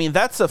see them. I mean,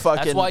 that's a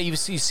fucking... That's why you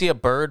see a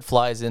bird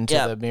flies into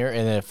the mirror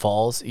and then it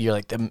falls. You're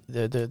like,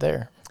 they're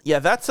there. Yeah,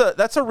 that's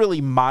a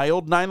really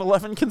mild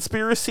 9/11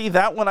 conspiracy.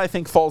 That one, I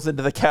think, falls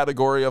into the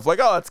category of, like,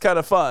 oh, it's kind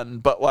of fun.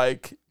 But,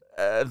 like,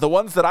 the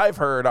ones that I've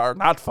heard are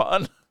not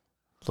fun.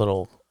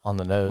 Little on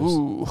the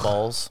nose.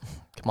 Balls.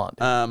 Come on,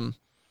 dude.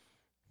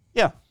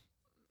 Yeah.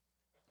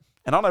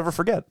 And I'll never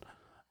forget.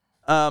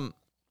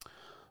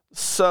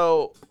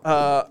 So,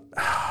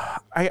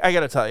 I got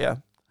to tell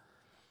you.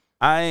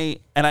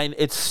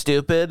 It's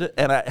stupid,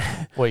 and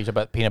What, you talking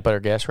about peanut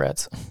butter gas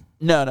rats?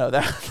 No,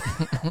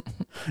 that.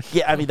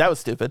 Yeah, I mean that was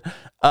stupid.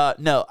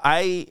 No,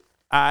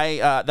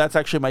 that's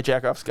actually my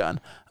Jackoff's gun.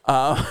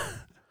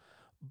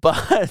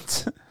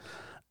 But,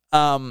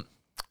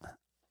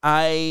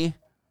 I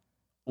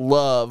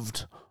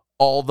loved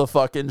all the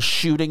fucking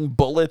shooting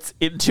bullets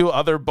into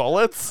other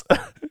bullets.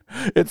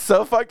 It's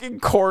so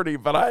fucking corny,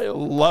 but I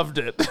loved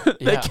it.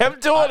 They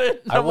kept doing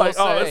it. I'm like,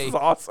 oh, this is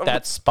awesome.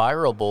 That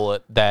spiral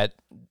bullet that.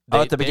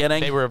 At the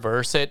beginning, they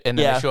reverse it and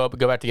then they show up and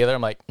go back together.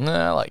 I'm like,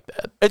 nah, I like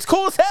that. It's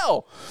cool as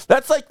hell.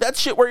 That's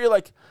shit where you're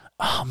like,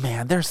 oh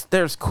man,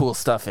 there's cool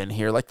stuff in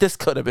here. Like, this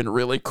could have been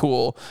really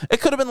cool. It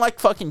could have been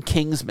like fucking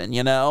Kingsman,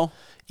 you know?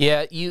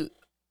 Yeah,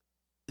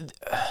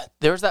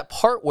 there was that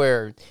part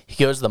where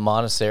he goes to the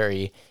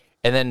monastery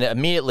and then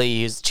immediately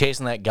he's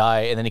chasing that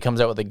guy and then he comes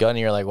out with a gun and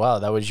you're like, wow,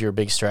 that was your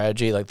big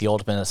strategy, like the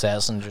ultimate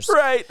assassin just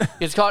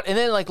gets caught. And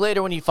then like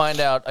later when you find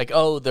out like,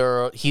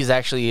 oh, he's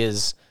actually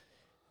is.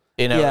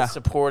 You know,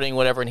 supporting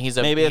whatever, and he's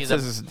a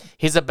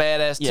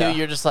badass too.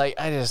 You're just like,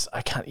 I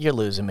can't. You're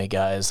losing me,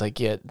 guys.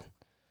 Like, it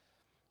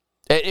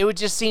would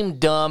just seem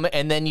dumb,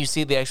 and then you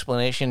see the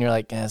explanation, you're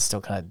like, it's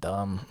still kind of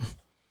dumb.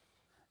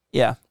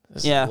 Yeah,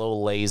 it's a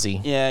little lazy.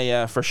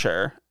 Yeah, for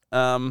sure.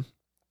 I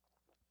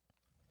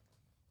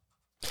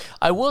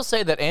will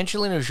say that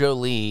Angelina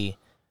Jolie,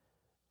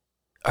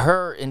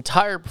 her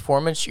entire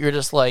performance, you're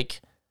just like.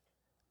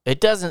 It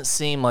doesn't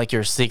seem like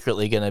you're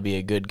secretly going to be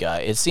a good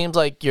guy. It seems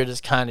like you're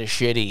just kind of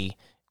shitty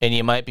and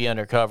you might be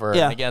undercover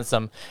and against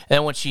them. And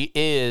then when she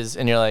is,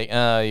 and you're like,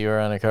 oh,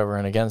 you're undercover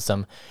and against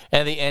them.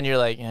 And at the end, you're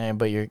like,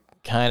 but you're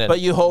kind of...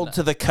 But you hold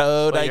to the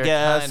code, I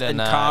guess, and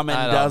Common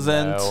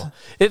doesn't.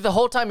 The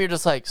whole time, you're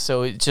just like,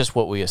 so it's just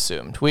what we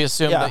assumed. We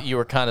assumed that you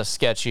were kind of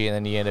sketchy, and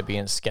then you end up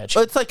being sketchy.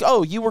 It's like,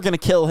 oh, you were going to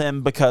kill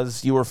him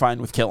because you were fine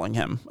with killing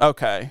him.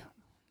 Okay.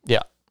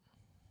 Yeah.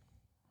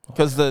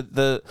 Because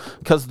the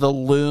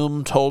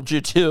loom told you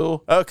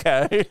to.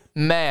 Okay.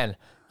 Man,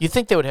 you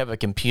think they would have a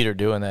computer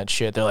doing that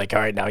shit? They're like,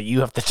 all right, now you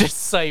have to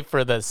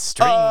decipher the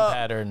string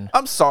pattern.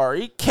 I'm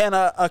sorry. Can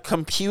a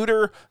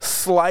computer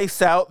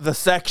slice out the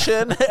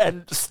section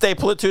and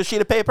staple it to a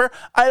sheet of paper?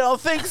 I don't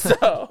think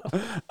so.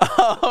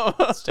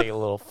 Let's take a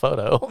little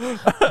photo. No,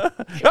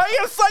 you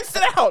gotta slice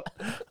it out.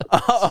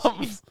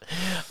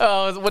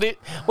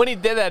 When he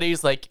did that,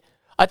 he's like.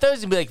 I thought it was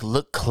going to be like,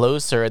 look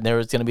closer, and there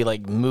was going to be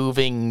like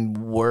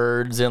moving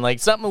words and like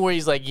something where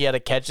he's like, you had to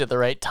catch it at the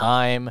right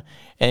time,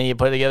 and you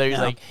put it together.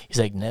 He's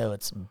like, no,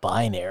 it's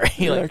binary.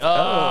 Like,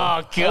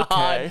 oh, God.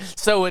 Okay.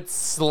 So it's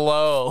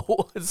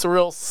slow. It's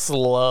real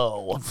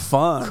slow.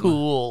 Fun.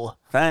 Cool.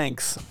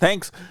 Thanks.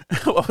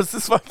 What was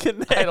his fucking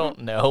name? I don't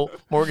know.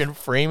 Morgan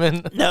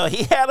Freeman? No,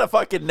 he had a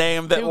fucking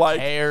name that Who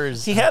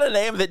cares? He had a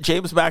name that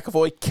James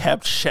McAvoy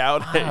kept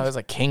shouting. It was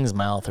like King's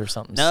Mouth or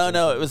something.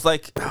 No, it was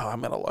like,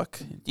 I'm going to look.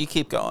 You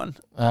keep going.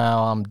 Oh,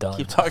 I'm done.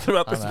 Keep talking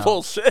about this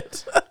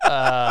bullshit.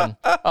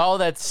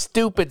 That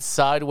stupid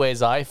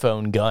sideways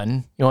iPhone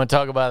gun. You want to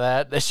talk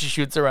about that she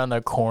shoots around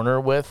the corner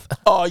with?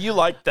 Oh, you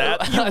like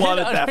that. You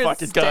wanted that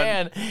fucking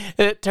gun.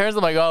 It turns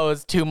out like,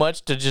 it's too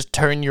much to just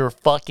turn your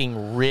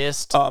fucking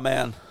wrist. Oh,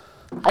 man.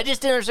 I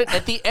just didn't understand.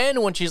 At the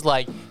end, when she's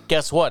like,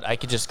 guess what? I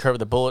could just curve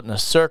the bullet in a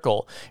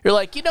circle. You're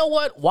like, you know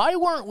what? Why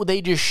weren't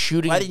they just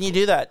shooting? Why didn't you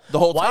do that the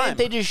whole time? Why didn't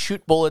they just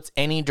shoot bullets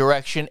any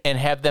direction and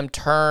have them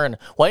turn?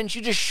 Why didn't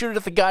you just shoot it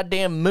at the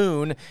goddamn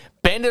moon,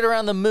 bend it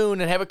around the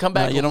moon, and have it come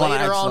back later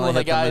on when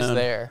the guy's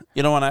there?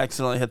 You don't want to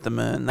accidentally hit the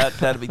moon.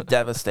 That'd be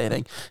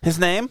devastating. His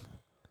name?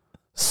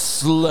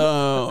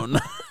 Sloan.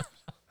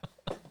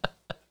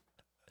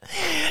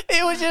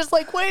 it was just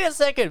like, wait a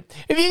second.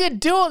 If you could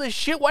do all this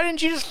shit, why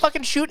didn't you just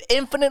fucking shoot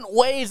infinite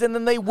ways and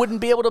then they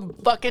wouldn't be able to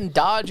fucking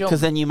dodge them?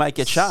 Because then you might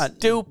get shot.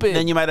 Stupid.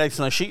 Then you might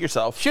accidentally shoot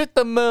yourself. Shoot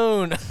the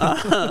moon.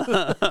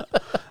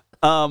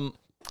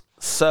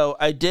 So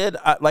I did,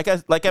 like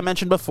I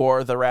mentioned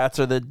before, the rats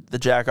are the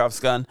Jackoff's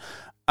gun.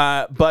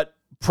 But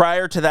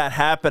prior to that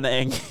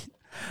happening,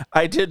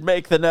 I did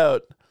make the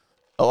note.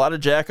 A lot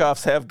of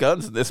Jackoffs have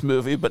guns in this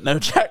movie, but no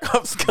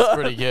Jackoff's gun.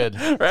 Pretty good.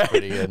 Right?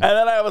 Pretty good. And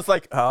then I was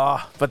like,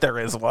 oh, but there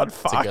is one.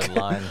 Fuck. It's a good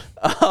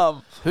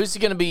line. Who's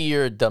going to be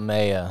your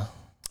Damea?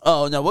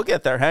 Oh, no, we'll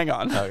get there. Hang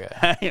on. Okay.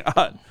 Hang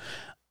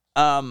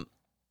on.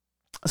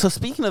 So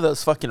speaking of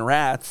those fucking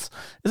rats,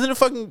 isn't it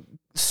fucking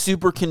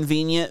super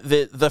convenient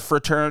that the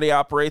fraternity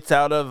operates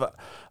out of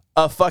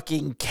a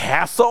fucking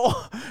castle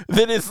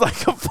that is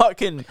like a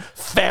fucking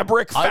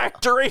fabric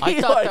factory?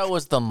 I thought that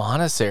was the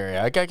monastery.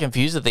 I got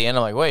confused at the end.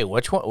 I'm like, wait,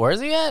 which one? Where is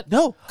he at?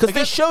 No, because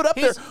they showed up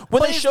there.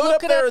 When they showed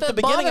up there at the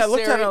beginning, I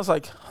looked at it and I was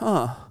like,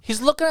 huh.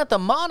 He's looking at the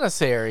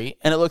monastery.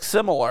 And it looks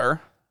similar.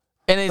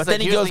 And he's but like,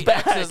 then he here's goes the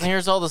back. X's and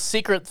here's all the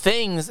secret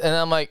things. And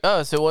I'm like,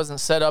 oh, so it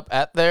wasn't set up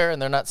at there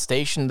and they're not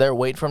stationed there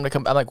waiting for him to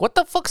come. I'm like, what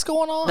the fuck's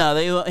going on?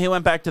 No, he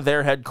went back to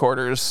their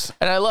headquarters.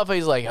 And I love how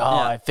he's like,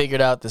 I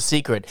figured out the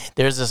secret.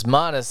 There's this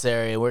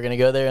monastery. We're going to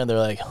go there. And they're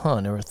like,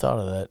 never thought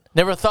of that.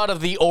 Never thought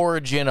of the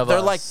origin of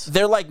us.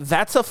 They're like,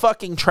 that's a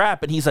fucking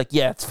trap. And he's like,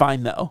 yeah, it's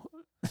fine though.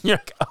 You're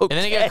like, okay.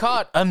 And then he got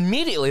caught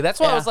immediately. That's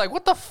why I was like,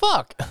 what the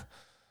fuck?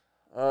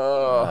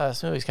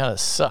 This movie kind of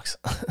sucks.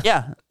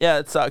 yeah,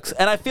 it sucks.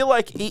 And I feel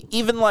like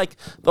even like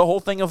the whole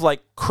thing of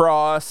like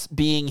Cross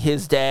being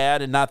his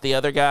dad and not the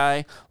other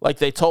guy, like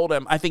they told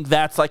him, I think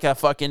that's like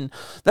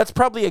that's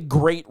probably a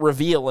great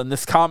reveal in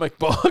this comic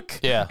book.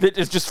 Yeah. That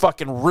is just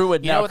fucking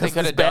ruined You now know what they because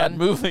could this have bad done?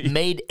 movie.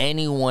 Made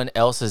anyone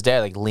else's dad,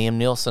 like Liam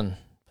Neeson.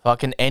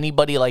 Fucking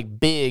anybody like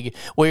big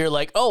where you're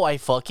like, oh, I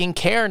fucking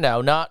care now.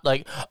 Not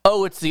like,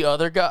 oh, it's the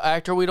other guy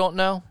actor we don't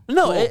know.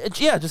 No,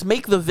 cool. Just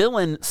make the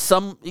villain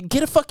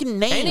get a fucking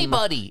name.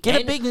 Anybody.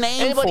 Get a big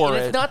name for and it.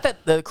 It's not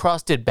that the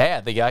Cross did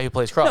bad, the guy who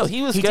plays Cross. No,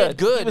 he did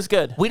good. He was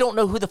good. We don't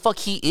know who the fuck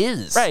he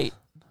is. Right.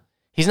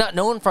 He's not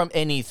known from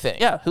anything.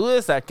 Yeah, who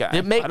is that guy?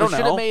 I don't know. We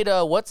should have made,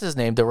 what's his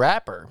name, the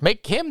rapper.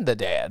 Make him the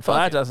dad. Well,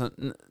 that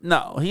doesn't,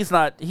 no, he's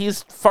not,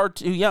 he's far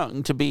too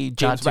young to be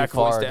James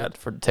McAvoy's dad.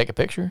 To take a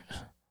picture?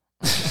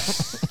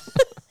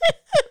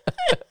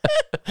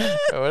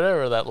 Or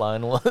whatever that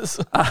line was.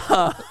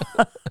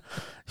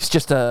 It's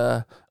just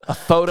a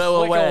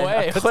photo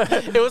away. It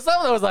was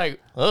something that was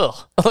like, ugh.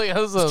 Like,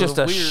 it's just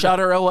a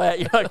shutter away.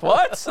 You're like,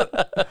 what?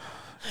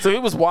 So he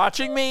was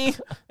watching me,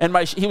 and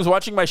he was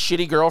watching my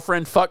shitty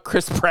girlfriend fuck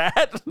Chris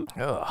Pratt.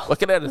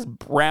 Looking at his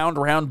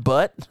round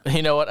butt.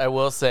 You know what? I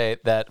will say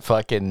that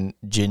fucking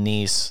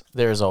Janice,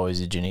 there's always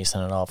a Janice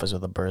in an office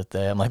with a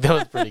birthday. I'm like, that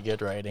was pretty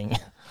good writing.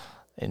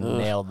 They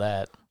nailed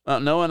that.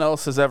 No one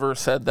else has ever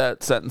said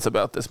that sentence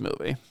about this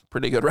movie.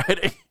 Pretty good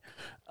writing.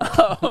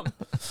 All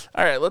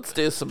right, let's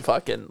do some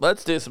fucking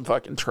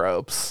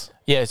tropes.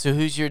 Yeah, so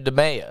who's your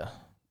Damea?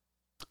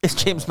 It's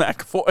James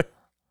McAvoy.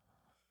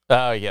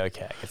 Oh yeah,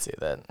 okay, I can see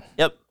that.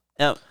 Yep.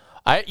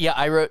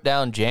 I wrote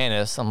down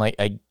Janice. I'm like,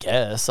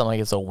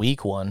 it's a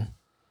weak one,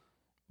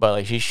 but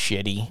like she's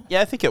shitty.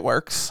 Yeah, I think it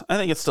works. I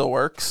think it still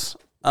works.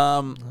 You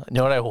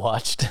know what I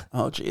watched?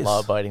 Oh, jeez.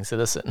 Law-abiding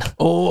citizen.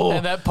 Oh,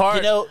 and that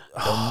part.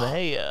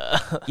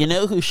 Damea. You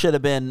know who should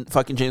have been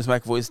fucking James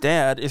McAvoy's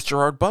dad is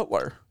Gerard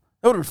Butler.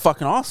 That would have been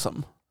fucking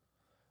awesome.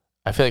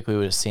 I feel like we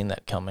would have seen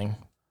that coming.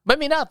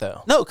 Maybe not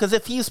though. No, because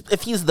if he's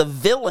the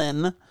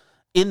villain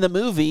in the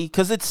movie,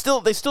 because they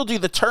still do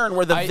the turn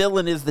where the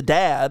villain is the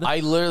dad. I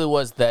literally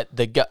was that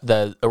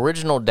the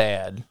original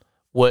dad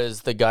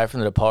was the guy from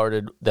The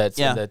Departed that's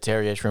in the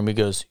Terrier's room. He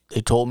goes,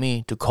 they told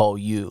me to call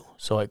you,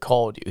 so I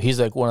called you.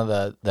 He's like one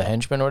of the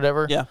henchmen or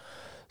whatever. Yeah.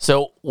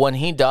 So when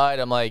he died,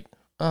 I'm like,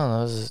 oh,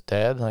 that was his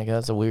dad. Like,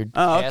 that's a weird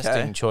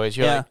casting choice.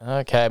 You're like,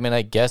 okay, I mean,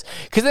 I guess.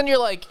 Because then you're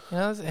like,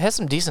 it has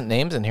some decent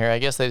names in here. I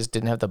guess they just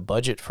didn't have the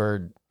budget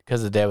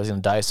because the dad was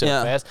going to die so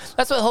fast.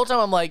 That's why the whole time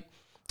I'm like,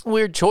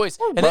 weird choice.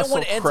 And then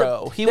when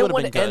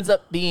it ends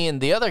up being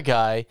the other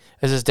guy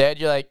as his dad,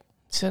 you're like,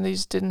 so they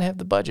just didn't have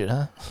the budget,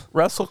 huh?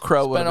 Russell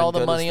Crowe would have been all the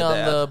good money as the on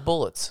dad. the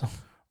bullets.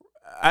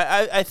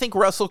 I think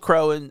Russell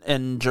Crowe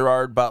and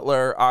Gerard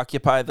Butler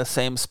occupy the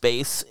same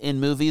space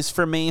in movies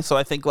for me. So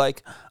I think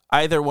like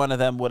either one of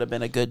them would have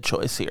been a good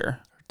choice here.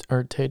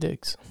 Or Taye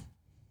Diggs.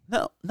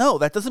 No,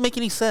 that doesn't make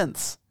any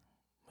sense.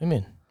 What do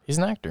you mean? He's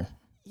an actor.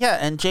 Yeah,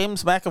 and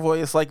James McAvoy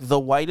is like the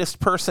whitest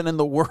person in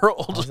the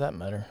world. How does that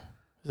matter?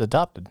 He's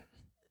adopted.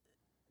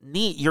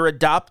 Neat. Your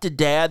adopted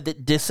dad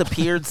that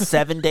disappeared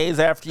 7 days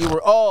after you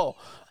were...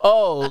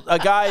 a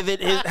guy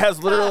that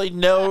has literally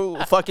no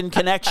fucking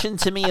connection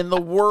to me in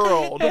the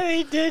world. And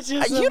he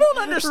ditches You don't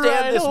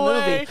understand this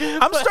movie.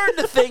 I'm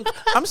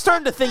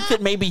starting to think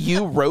that maybe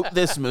you wrote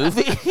this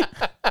movie.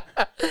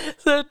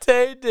 So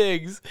Taye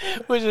Diggs,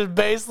 which is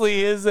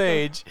basically his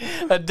age,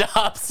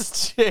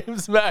 adopts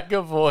James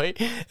McAvoy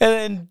and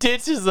then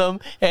ditches him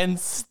and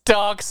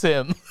stalks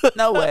him.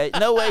 No way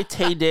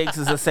Taye Diggs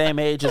is the same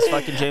age as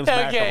fucking James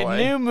McAvoy.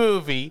 Okay, new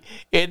movie.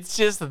 It's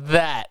just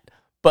that.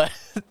 but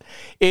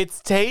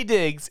it's Taye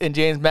Diggs and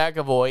James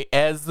McAvoy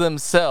as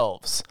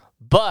themselves.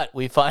 But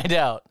we find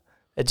out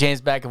that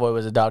James McAvoy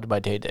was adopted by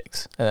Taye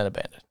Diggs and then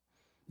abandoned.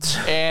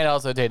 And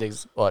also Taye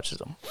Diggs watches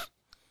them.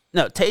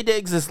 No, Taye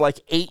Diggs is like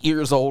 8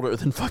 years older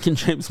than fucking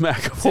James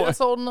McAvoy. See,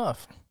 that's old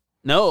enough.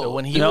 No, so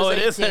when he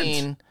was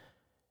 18,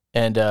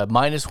 and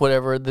minus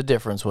whatever the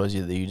difference was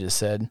that you just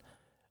said,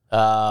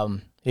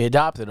 he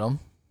adopted him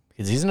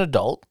because he's an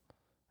adult,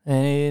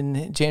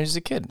 and James is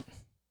a kid.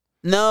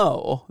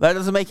 No, that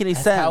doesn't make any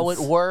sense. That's how it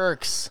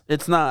works.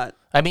 It's not.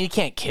 I mean, he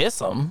can't kiss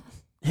him.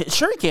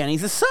 Sure he can.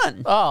 He's his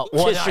son. Oh,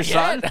 well, kiss your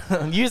son.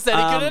 You said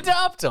he could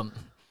adopt him.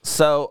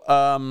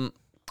 So,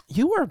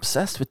 you were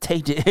obsessed with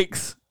Taye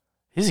Diggs.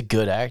 He's a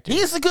good actor.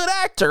 He's a good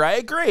actor. I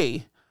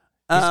agree.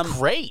 He's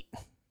great.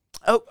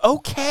 Oh,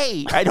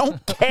 okay. I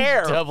don't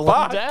care. Double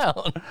him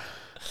down.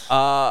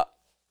 All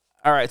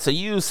right. So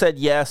you said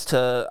yes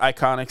to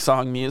iconic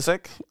song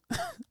music.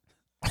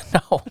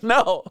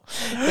 No.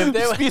 If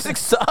this music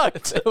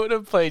sucked, it would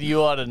have played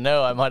 "You Ought to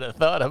Know." I might have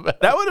thought about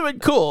that. Would have been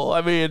cool.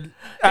 I mean,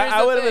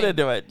 I would have been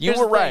into it. You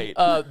were right.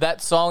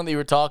 That song that you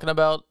were talking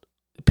about,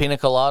 "Pina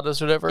Coladas"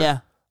 or whatever. Yeah.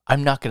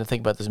 I'm not going to think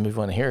about this movie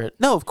when I hear it.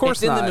 No, of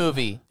course not. It's in the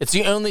movie. It's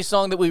the only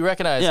song that we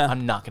recognize. Yeah.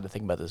 I'm not going to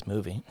think about this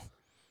movie.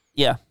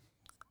 Yeah.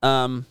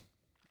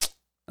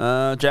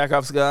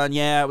 Jackoff's Gun.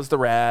 Yeah, it was The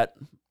Rat.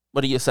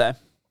 What do you say?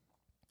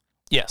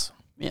 Yes.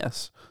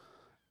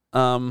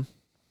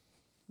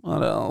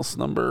 What else?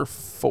 Number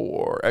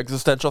 4.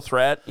 Existential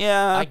Threat.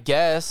 Yeah. I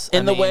guess.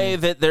 In the way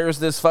that there's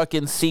this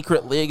fucking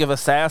secret league of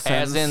assassins.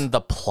 As in the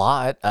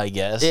plot, I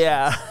guess.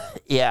 Yeah.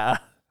 Yeah.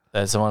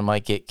 That someone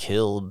might get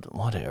killed.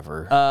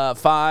 Whatever.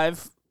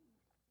 5.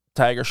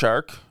 Tiger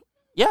Shark.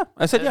 Yeah.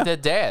 I said yeah. The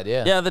dad,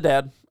 yeah. Yeah, the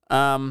dad.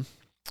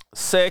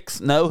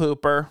 6. No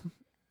Hooper.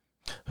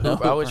 I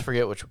always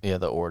forget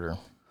the order.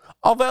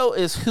 Although,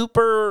 is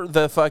Hooper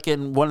the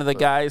fucking one of the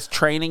guys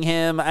training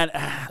him?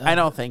 I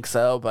don't think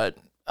so, but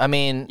I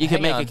mean, you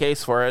can make a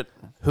case for it.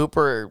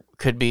 Hooper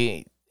could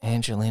be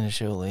Angelina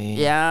Jolie.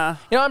 Yeah.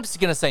 You know, I'm just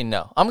gonna say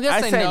no. I'm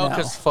gonna say no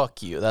because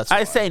fuck you. That's why.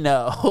 I say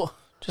no.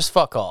 Just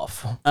fuck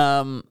off.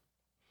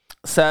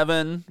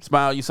 7.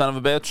 Smile, you son of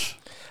a bitch.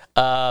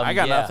 I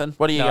got nothing.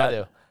 What do you got? I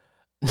do.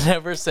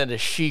 Never send a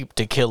sheep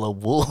to kill a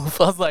wolf.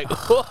 I was like,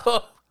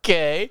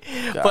 okay.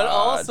 God. But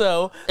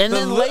also, and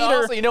then later,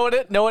 also, you know what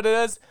it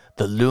is?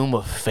 The Loom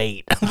of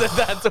Fate.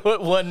 That's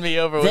what won me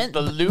over. With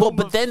the Loom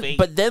of Fate.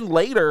 But then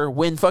later,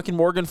 when fucking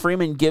Morgan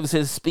Freeman gives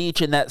his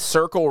speech in that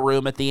circle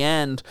room at the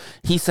end,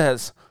 he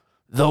says,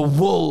 "The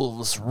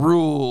wolves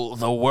rule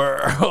the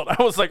world." I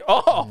was like,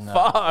 oh, no,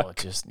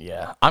 fuck.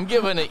 I'm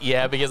giving it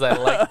because I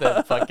like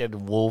the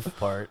fucking wolf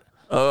part.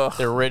 The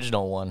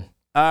original one.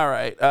 All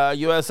right,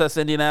 USS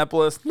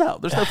Indianapolis. No,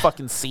 there's no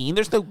fucking scene.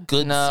 There's no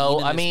good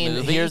scene in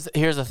this movie.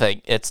 Here's the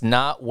thing. It's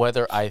not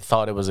whether I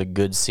thought it was a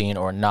good scene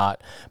or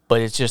not,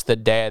 but it's just the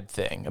dad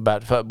thing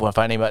about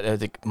finding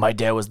out my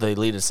dad was the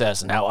lead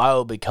assassin. How I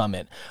will become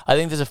it. I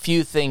think there's a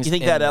few things. You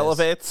think that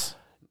elevates?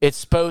 It's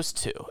supposed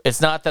to.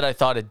 It's not that I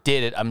thought it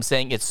did it. I'm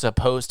saying it's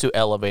supposed to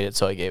elevate it,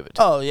 so I gave it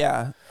to it. Oh,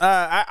 yeah.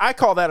 I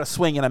call that a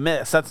swing and a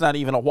miss. That's not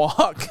even a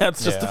walk.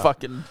 That's just a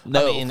fucking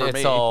no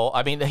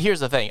for me. Here's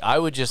the thing. I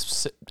would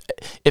just...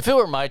 If it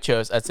were my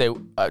choice, I'd say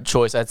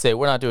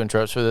we're not doing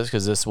tropes for this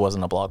because this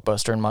wasn't a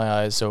blockbuster in my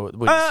eyes, so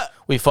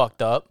we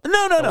fucked up.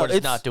 No.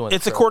 It's not doing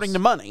it's according to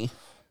money.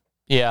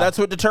 Yeah. That's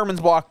what determines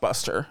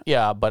blockbuster.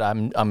 Yeah, but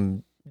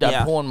I'm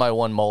pulling my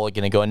one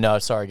mulligan and going, no,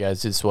 sorry,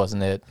 guys, this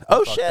wasn't it.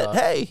 Oh, shit. Up.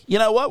 Hey, you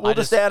know what? We'll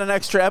just add an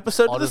extra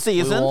episode to the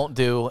season. We won't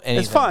do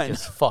anything. It's fine.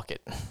 Just fuck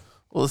it.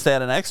 We'll just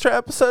add an extra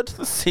episode to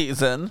the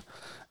season,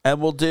 and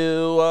we'll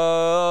do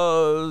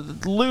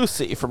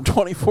Lucy from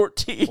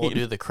 2014. We'll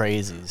do The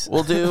Crazies.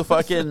 We'll do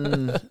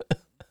fucking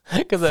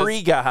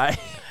Free Guy.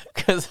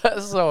 Because I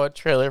saw a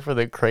trailer for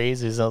The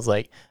Crazies, and I was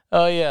like,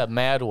 oh, yeah,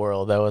 Mad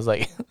World. That was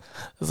like,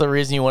 that's the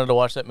reason you wanted to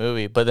watch that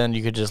movie. But then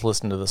you could just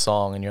listen to the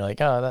song, and you're like,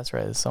 oh, that's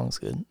right, this song's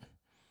good.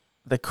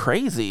 The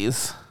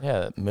Crazies?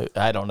 Yeah,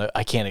 I don't know.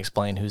 I can't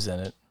explain who's in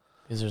it.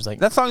 Because there's like...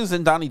 That song is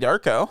in Donnie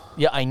Darko.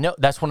 Yeah, I know.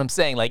 That's what I'm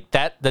saying. Like,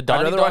 the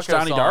Donnie Darko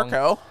Donnie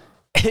Darko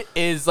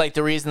is like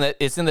the reason that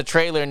it's in the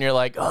trailer, and you're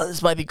like, oh,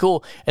 this might be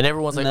cool. And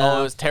everyone's like,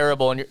 oh, it was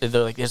terrible. And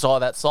they're like, it's all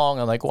that song.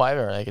 I'm like, why?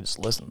 I could just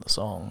listen to the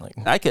song. Like,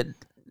 I could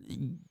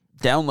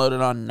download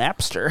it on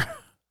Napster.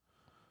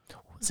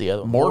 What's the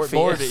other one?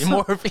 Morpheus.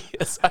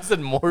 Morpheus. I said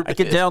Morpheus. I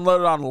could download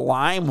it on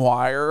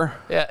LimeWire.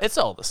 Yeah, it's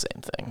all the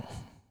same thing.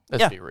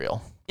 Let's be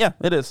real. Yeah,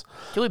 it is.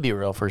 Can we be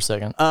real for a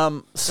second?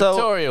 So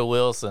Victoria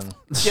Wilson.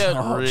 Get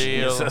real.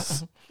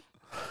 Jesus.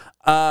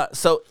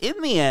 So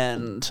in the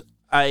end,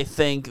 I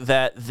think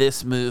that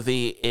this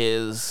movie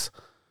is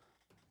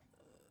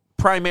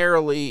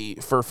primarily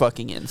for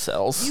fucking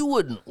incels. You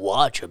wouldn't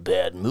watch a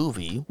bad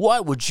movie. Why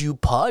would you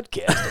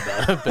podcast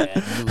about a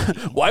bad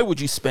movie? Why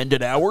would you spend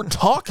an hour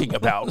talking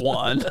about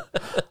one?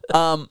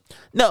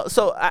 No,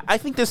 so I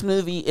think this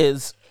movie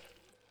is...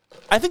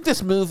 I think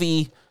this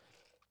movie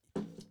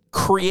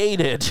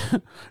created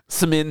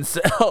some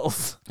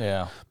incels.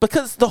 Yeah.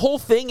 Because the whole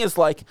thing is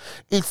like,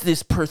 it's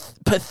this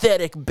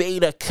pathetic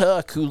beta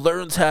cuck who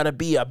learns how to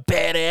be a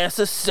badass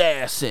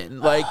assassin.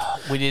 Like,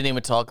 we didn't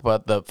even talk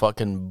about the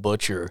fucking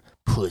butcher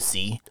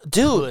pussy.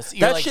 Dude, pussy.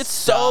 That shit's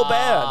so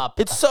bad.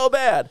 It's so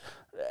bad.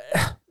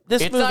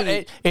 This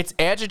movie, it's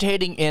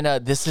agitating in a,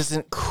 this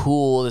isn't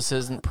cool, this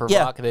isn't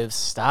provocative,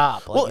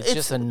 stop. Like, well, it's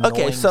just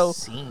annoying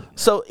scene.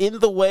 So in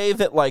the way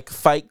that like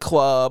Fight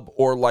Club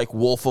or like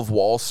Wolf of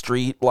Wall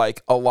Street,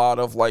 like a lot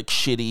of like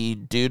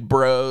shitty dude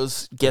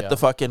bros get the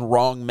fucking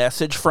wrong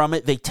message from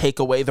it, they take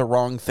away the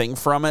wrong thing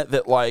from it,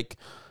 that like,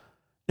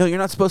 no, you're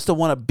not supposed to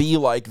want to be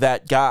like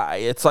that guy.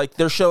 It's like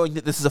they're showing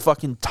that this is a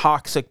fucking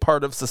toxic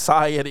part of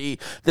society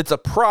that's a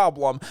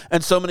problem.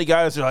 And so many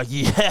guys are like,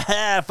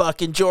 yeah,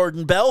 fucking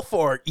Jordan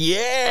Belfort.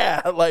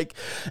 Yeah. Like,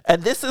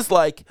 and this is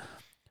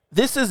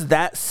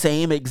that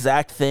same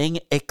exact thing,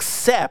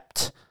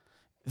 except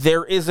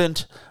there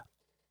isn't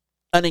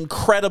an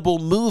incredible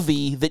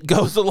movie that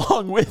goes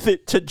along with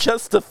it to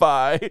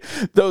justify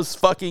those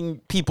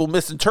fucking people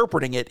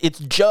misinterpreting it. It's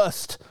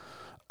just,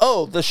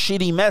 the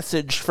shitty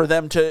message for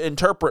them to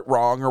interpret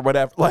wrong or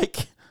whatever.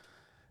 Like,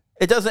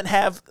 it doesn't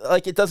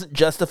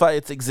justify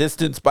its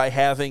existence by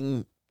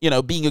having,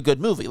 being a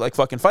good movie like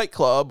fucking Fight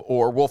Club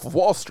or Wolf of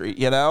Wall Street,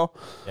 Yeah.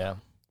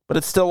 But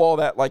it's still all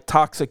that like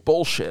toxic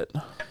bullshit.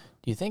 Do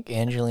you think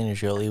Angelina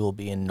Jolie will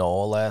be in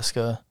Nome,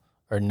 Alaska,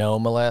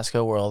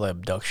 where all the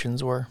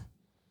abductions were?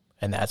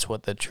 And that's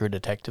what the True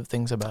Detective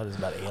thing's about, is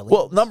about aliens?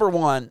 Well, number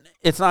one,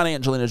 it's not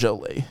Angelina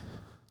Jolie.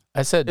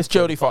 I said it's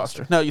Jodie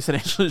Foster. No, you said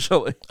Angelina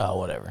Jolie. Oh,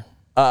 whatever.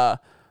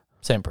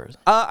 Same person.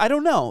 I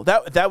don't know.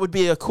 That would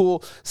be a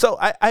cool. So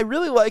I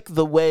really like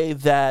the way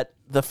that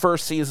the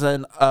first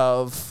season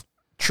of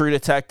True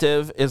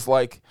Detective is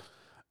like.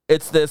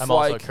 It's this. I'm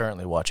also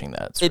currently watching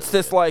that. It's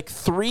this like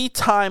 3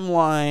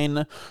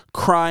 timeline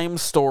crime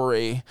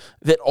story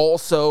that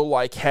also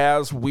like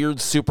has weird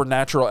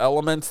supernatural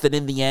elements that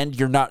in the end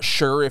you're not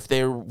sure if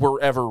they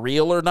were ever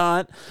real or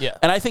not. Yeah.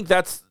 And I think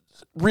that's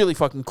really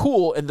fucking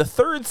cool. And the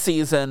third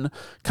season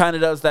kind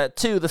of does that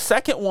too. The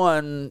second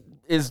one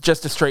is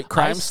just a straight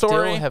crime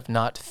story. I still have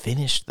not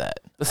finished that.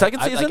 The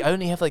second season? I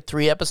only have like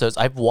 3 episodes.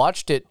 I've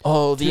watched it.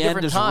 Oh, the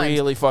end is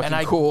really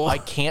fucking cool. I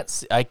can't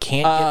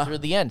get through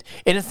the end.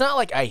 And it's not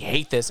like I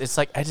hate this. It's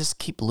like I just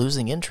keep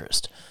losing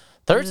interest.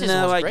 Third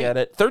season was great. I get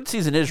it. Third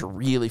season is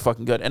really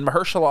fucking good. And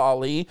Mahershala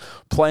Ali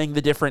playing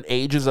the different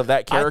ages of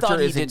that character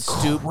is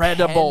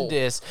incredible.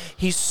 Stupendous.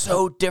 He's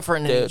so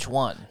different in each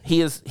one.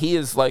 He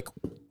is like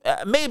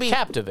maybe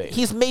captivating.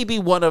 He's maybe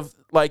one of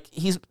like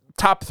he's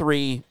top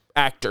 3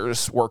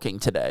 actors working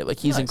today. Like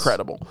he's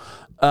incredible.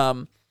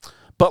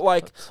 But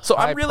like, so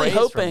I'm really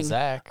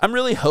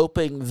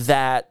hoping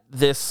that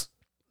this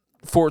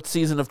 4th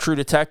season of True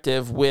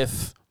Detective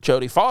with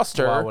Jodie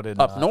Foster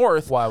up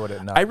north. Why would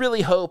it not? I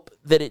really hope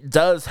that it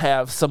does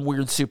have some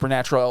weird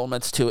supernatural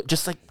elements to it.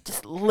 Just a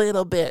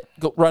little bit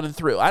running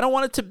through. I don't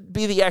want it to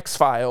be the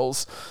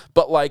X-Files,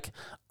 but like,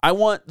 I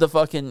want the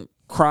fucking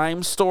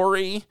crime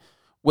story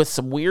with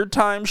some weird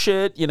time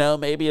shit.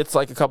 Maybe it's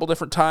like a couple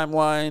different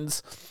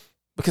timelines,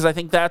 because I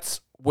think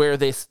that's where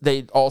they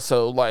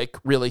also like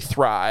really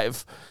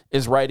thrive,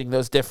 is writing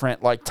those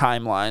different like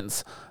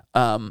timelines.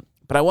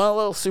 But I want a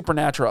little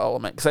supernatural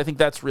element, because I think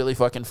that's really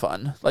fucking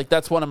fun. Like,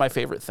 that's one of my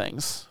favorite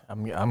things.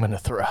 I'm gonna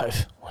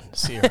thrive when I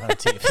see her on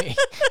TV. You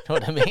know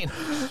what I mean?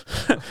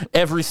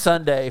 Every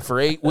Sunday for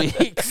 8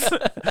 weeks.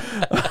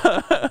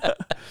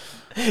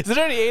 Is it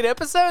only 8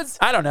 episodes?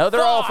 I don't know.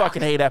 They're all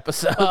fucking 8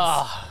 episodes.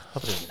 I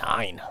hope there's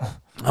 9.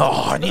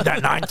 Oh, I need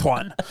that 9th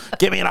one.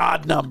 Give me an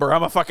odd number.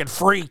 I'm a fucking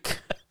freak.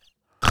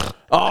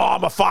 Oh,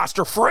 I'm a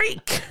Foster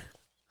freak.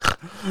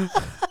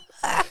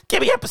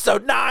 Give me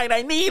episode 9.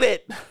 I need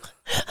it.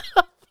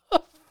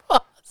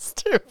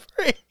 Foster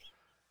freak.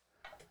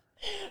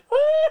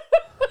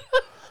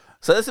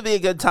 So this would be a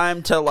good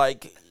time to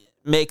like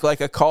make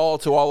like a call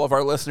to all of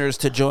our listeners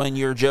to join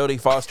your Jodie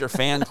Foster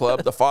fan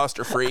club, the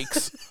Foster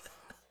Freaks.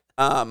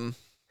 What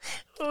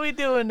are we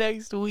doing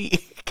next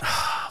week?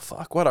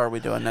 Fuck, what are we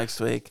doing next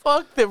week?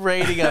 Fuck the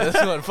rating on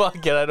this one.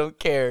 Fuck it, I don't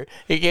care.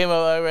 He came up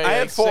already. I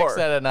had 4. 6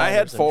 out of 9. I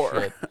had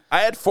 4. I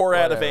had 4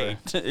 out of 8.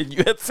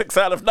 You had 6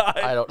 out of 9.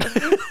 I don't.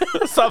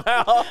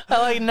 Somehow. I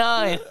like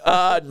 9.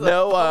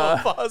 No.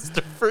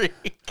 Foster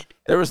freak.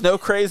 There was no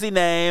crazy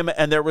name,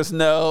 and there was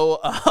no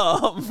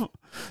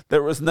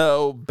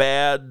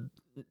bad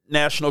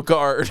National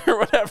Guard or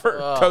whatever,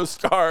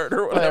 Coast Guard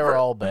or whatever. They were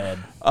all bad.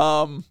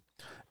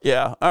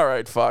 Yeah. All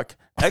right. Fuck.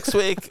 Next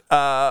week,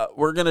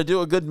 we're gonna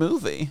do a good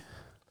movie.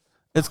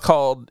 It's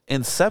called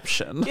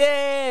Inception.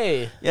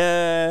 Yay!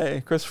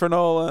 Yay! Christopher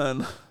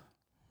Nolan.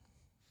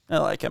 I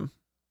like him.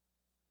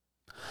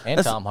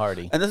 And Tom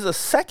Hardy. And this is a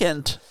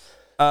second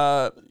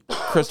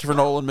Christopher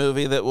Nolan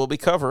movie that we'll be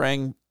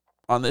covering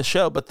on this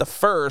show, but the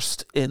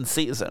first in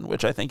season,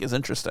 which I think is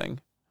interesting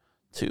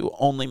to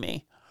only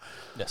me.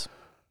 Yes.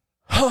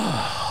 You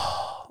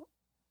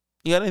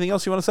got anything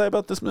else you want to say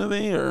about this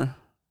movie, or?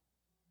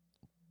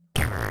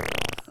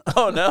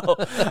 Oh no,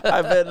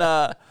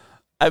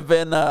 I've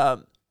been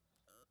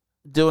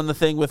doing the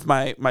thing with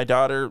my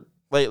daughter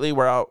lately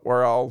where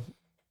I'll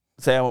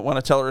say I want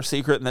to tell her a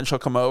secret, and then she'll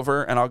come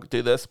over and I'll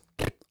do this.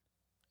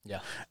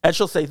 Yeah. And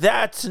she'll say,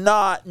 "That's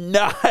not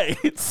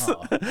nice."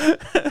 Oh.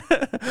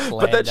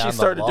 But then she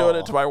started doing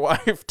it to my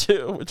wife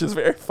too, which is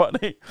very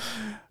funny.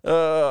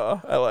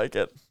 I like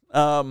it.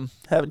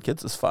 Having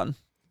kids is fun.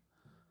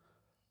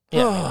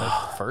 Yeah, I mean, the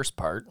first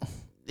part.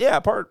 Yeah,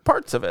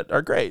 parts of it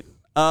are great.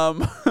 All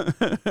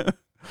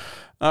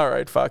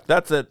right, fuck.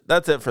 That's it.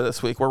 That's it for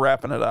this week. We're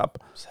wrapping it up.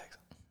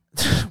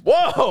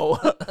 Whoa!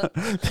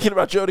 Thinking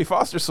about Jodie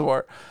Foster some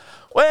more.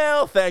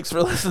 Well, thanks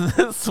for listening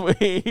this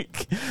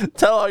week.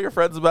 Tell all your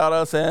friends about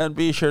us, and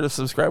be sure to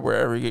subscribe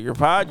wherever you get your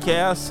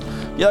podcasts.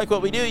 If you like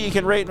what we do, you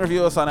can rate and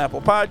review us on Apple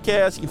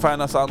Podcasts. You can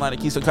find us online at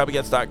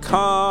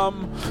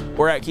KeystoneCopycats.com.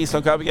 We're at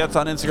Keystone Copycats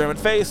on Instagram and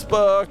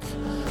Facebook.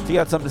 If you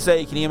got something to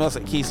say, you can email us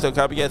at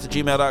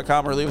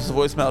KeystoneCopycats@gmail.com or leave us a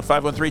voicemail at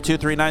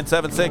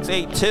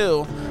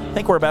 513-239-7682. I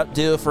think we're about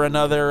due for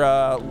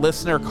another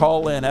listener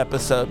call-in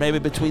episode. Maybe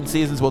between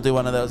seasons we'll do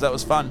one of those. That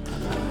was fun.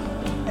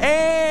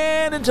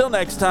 And until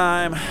next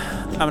time,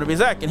 I'm going to be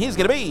Zach, and he's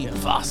going to be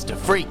Foster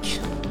Freak.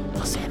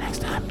 I'll see you next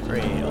time.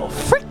 Real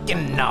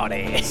freaking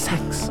naughty.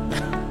 Sex.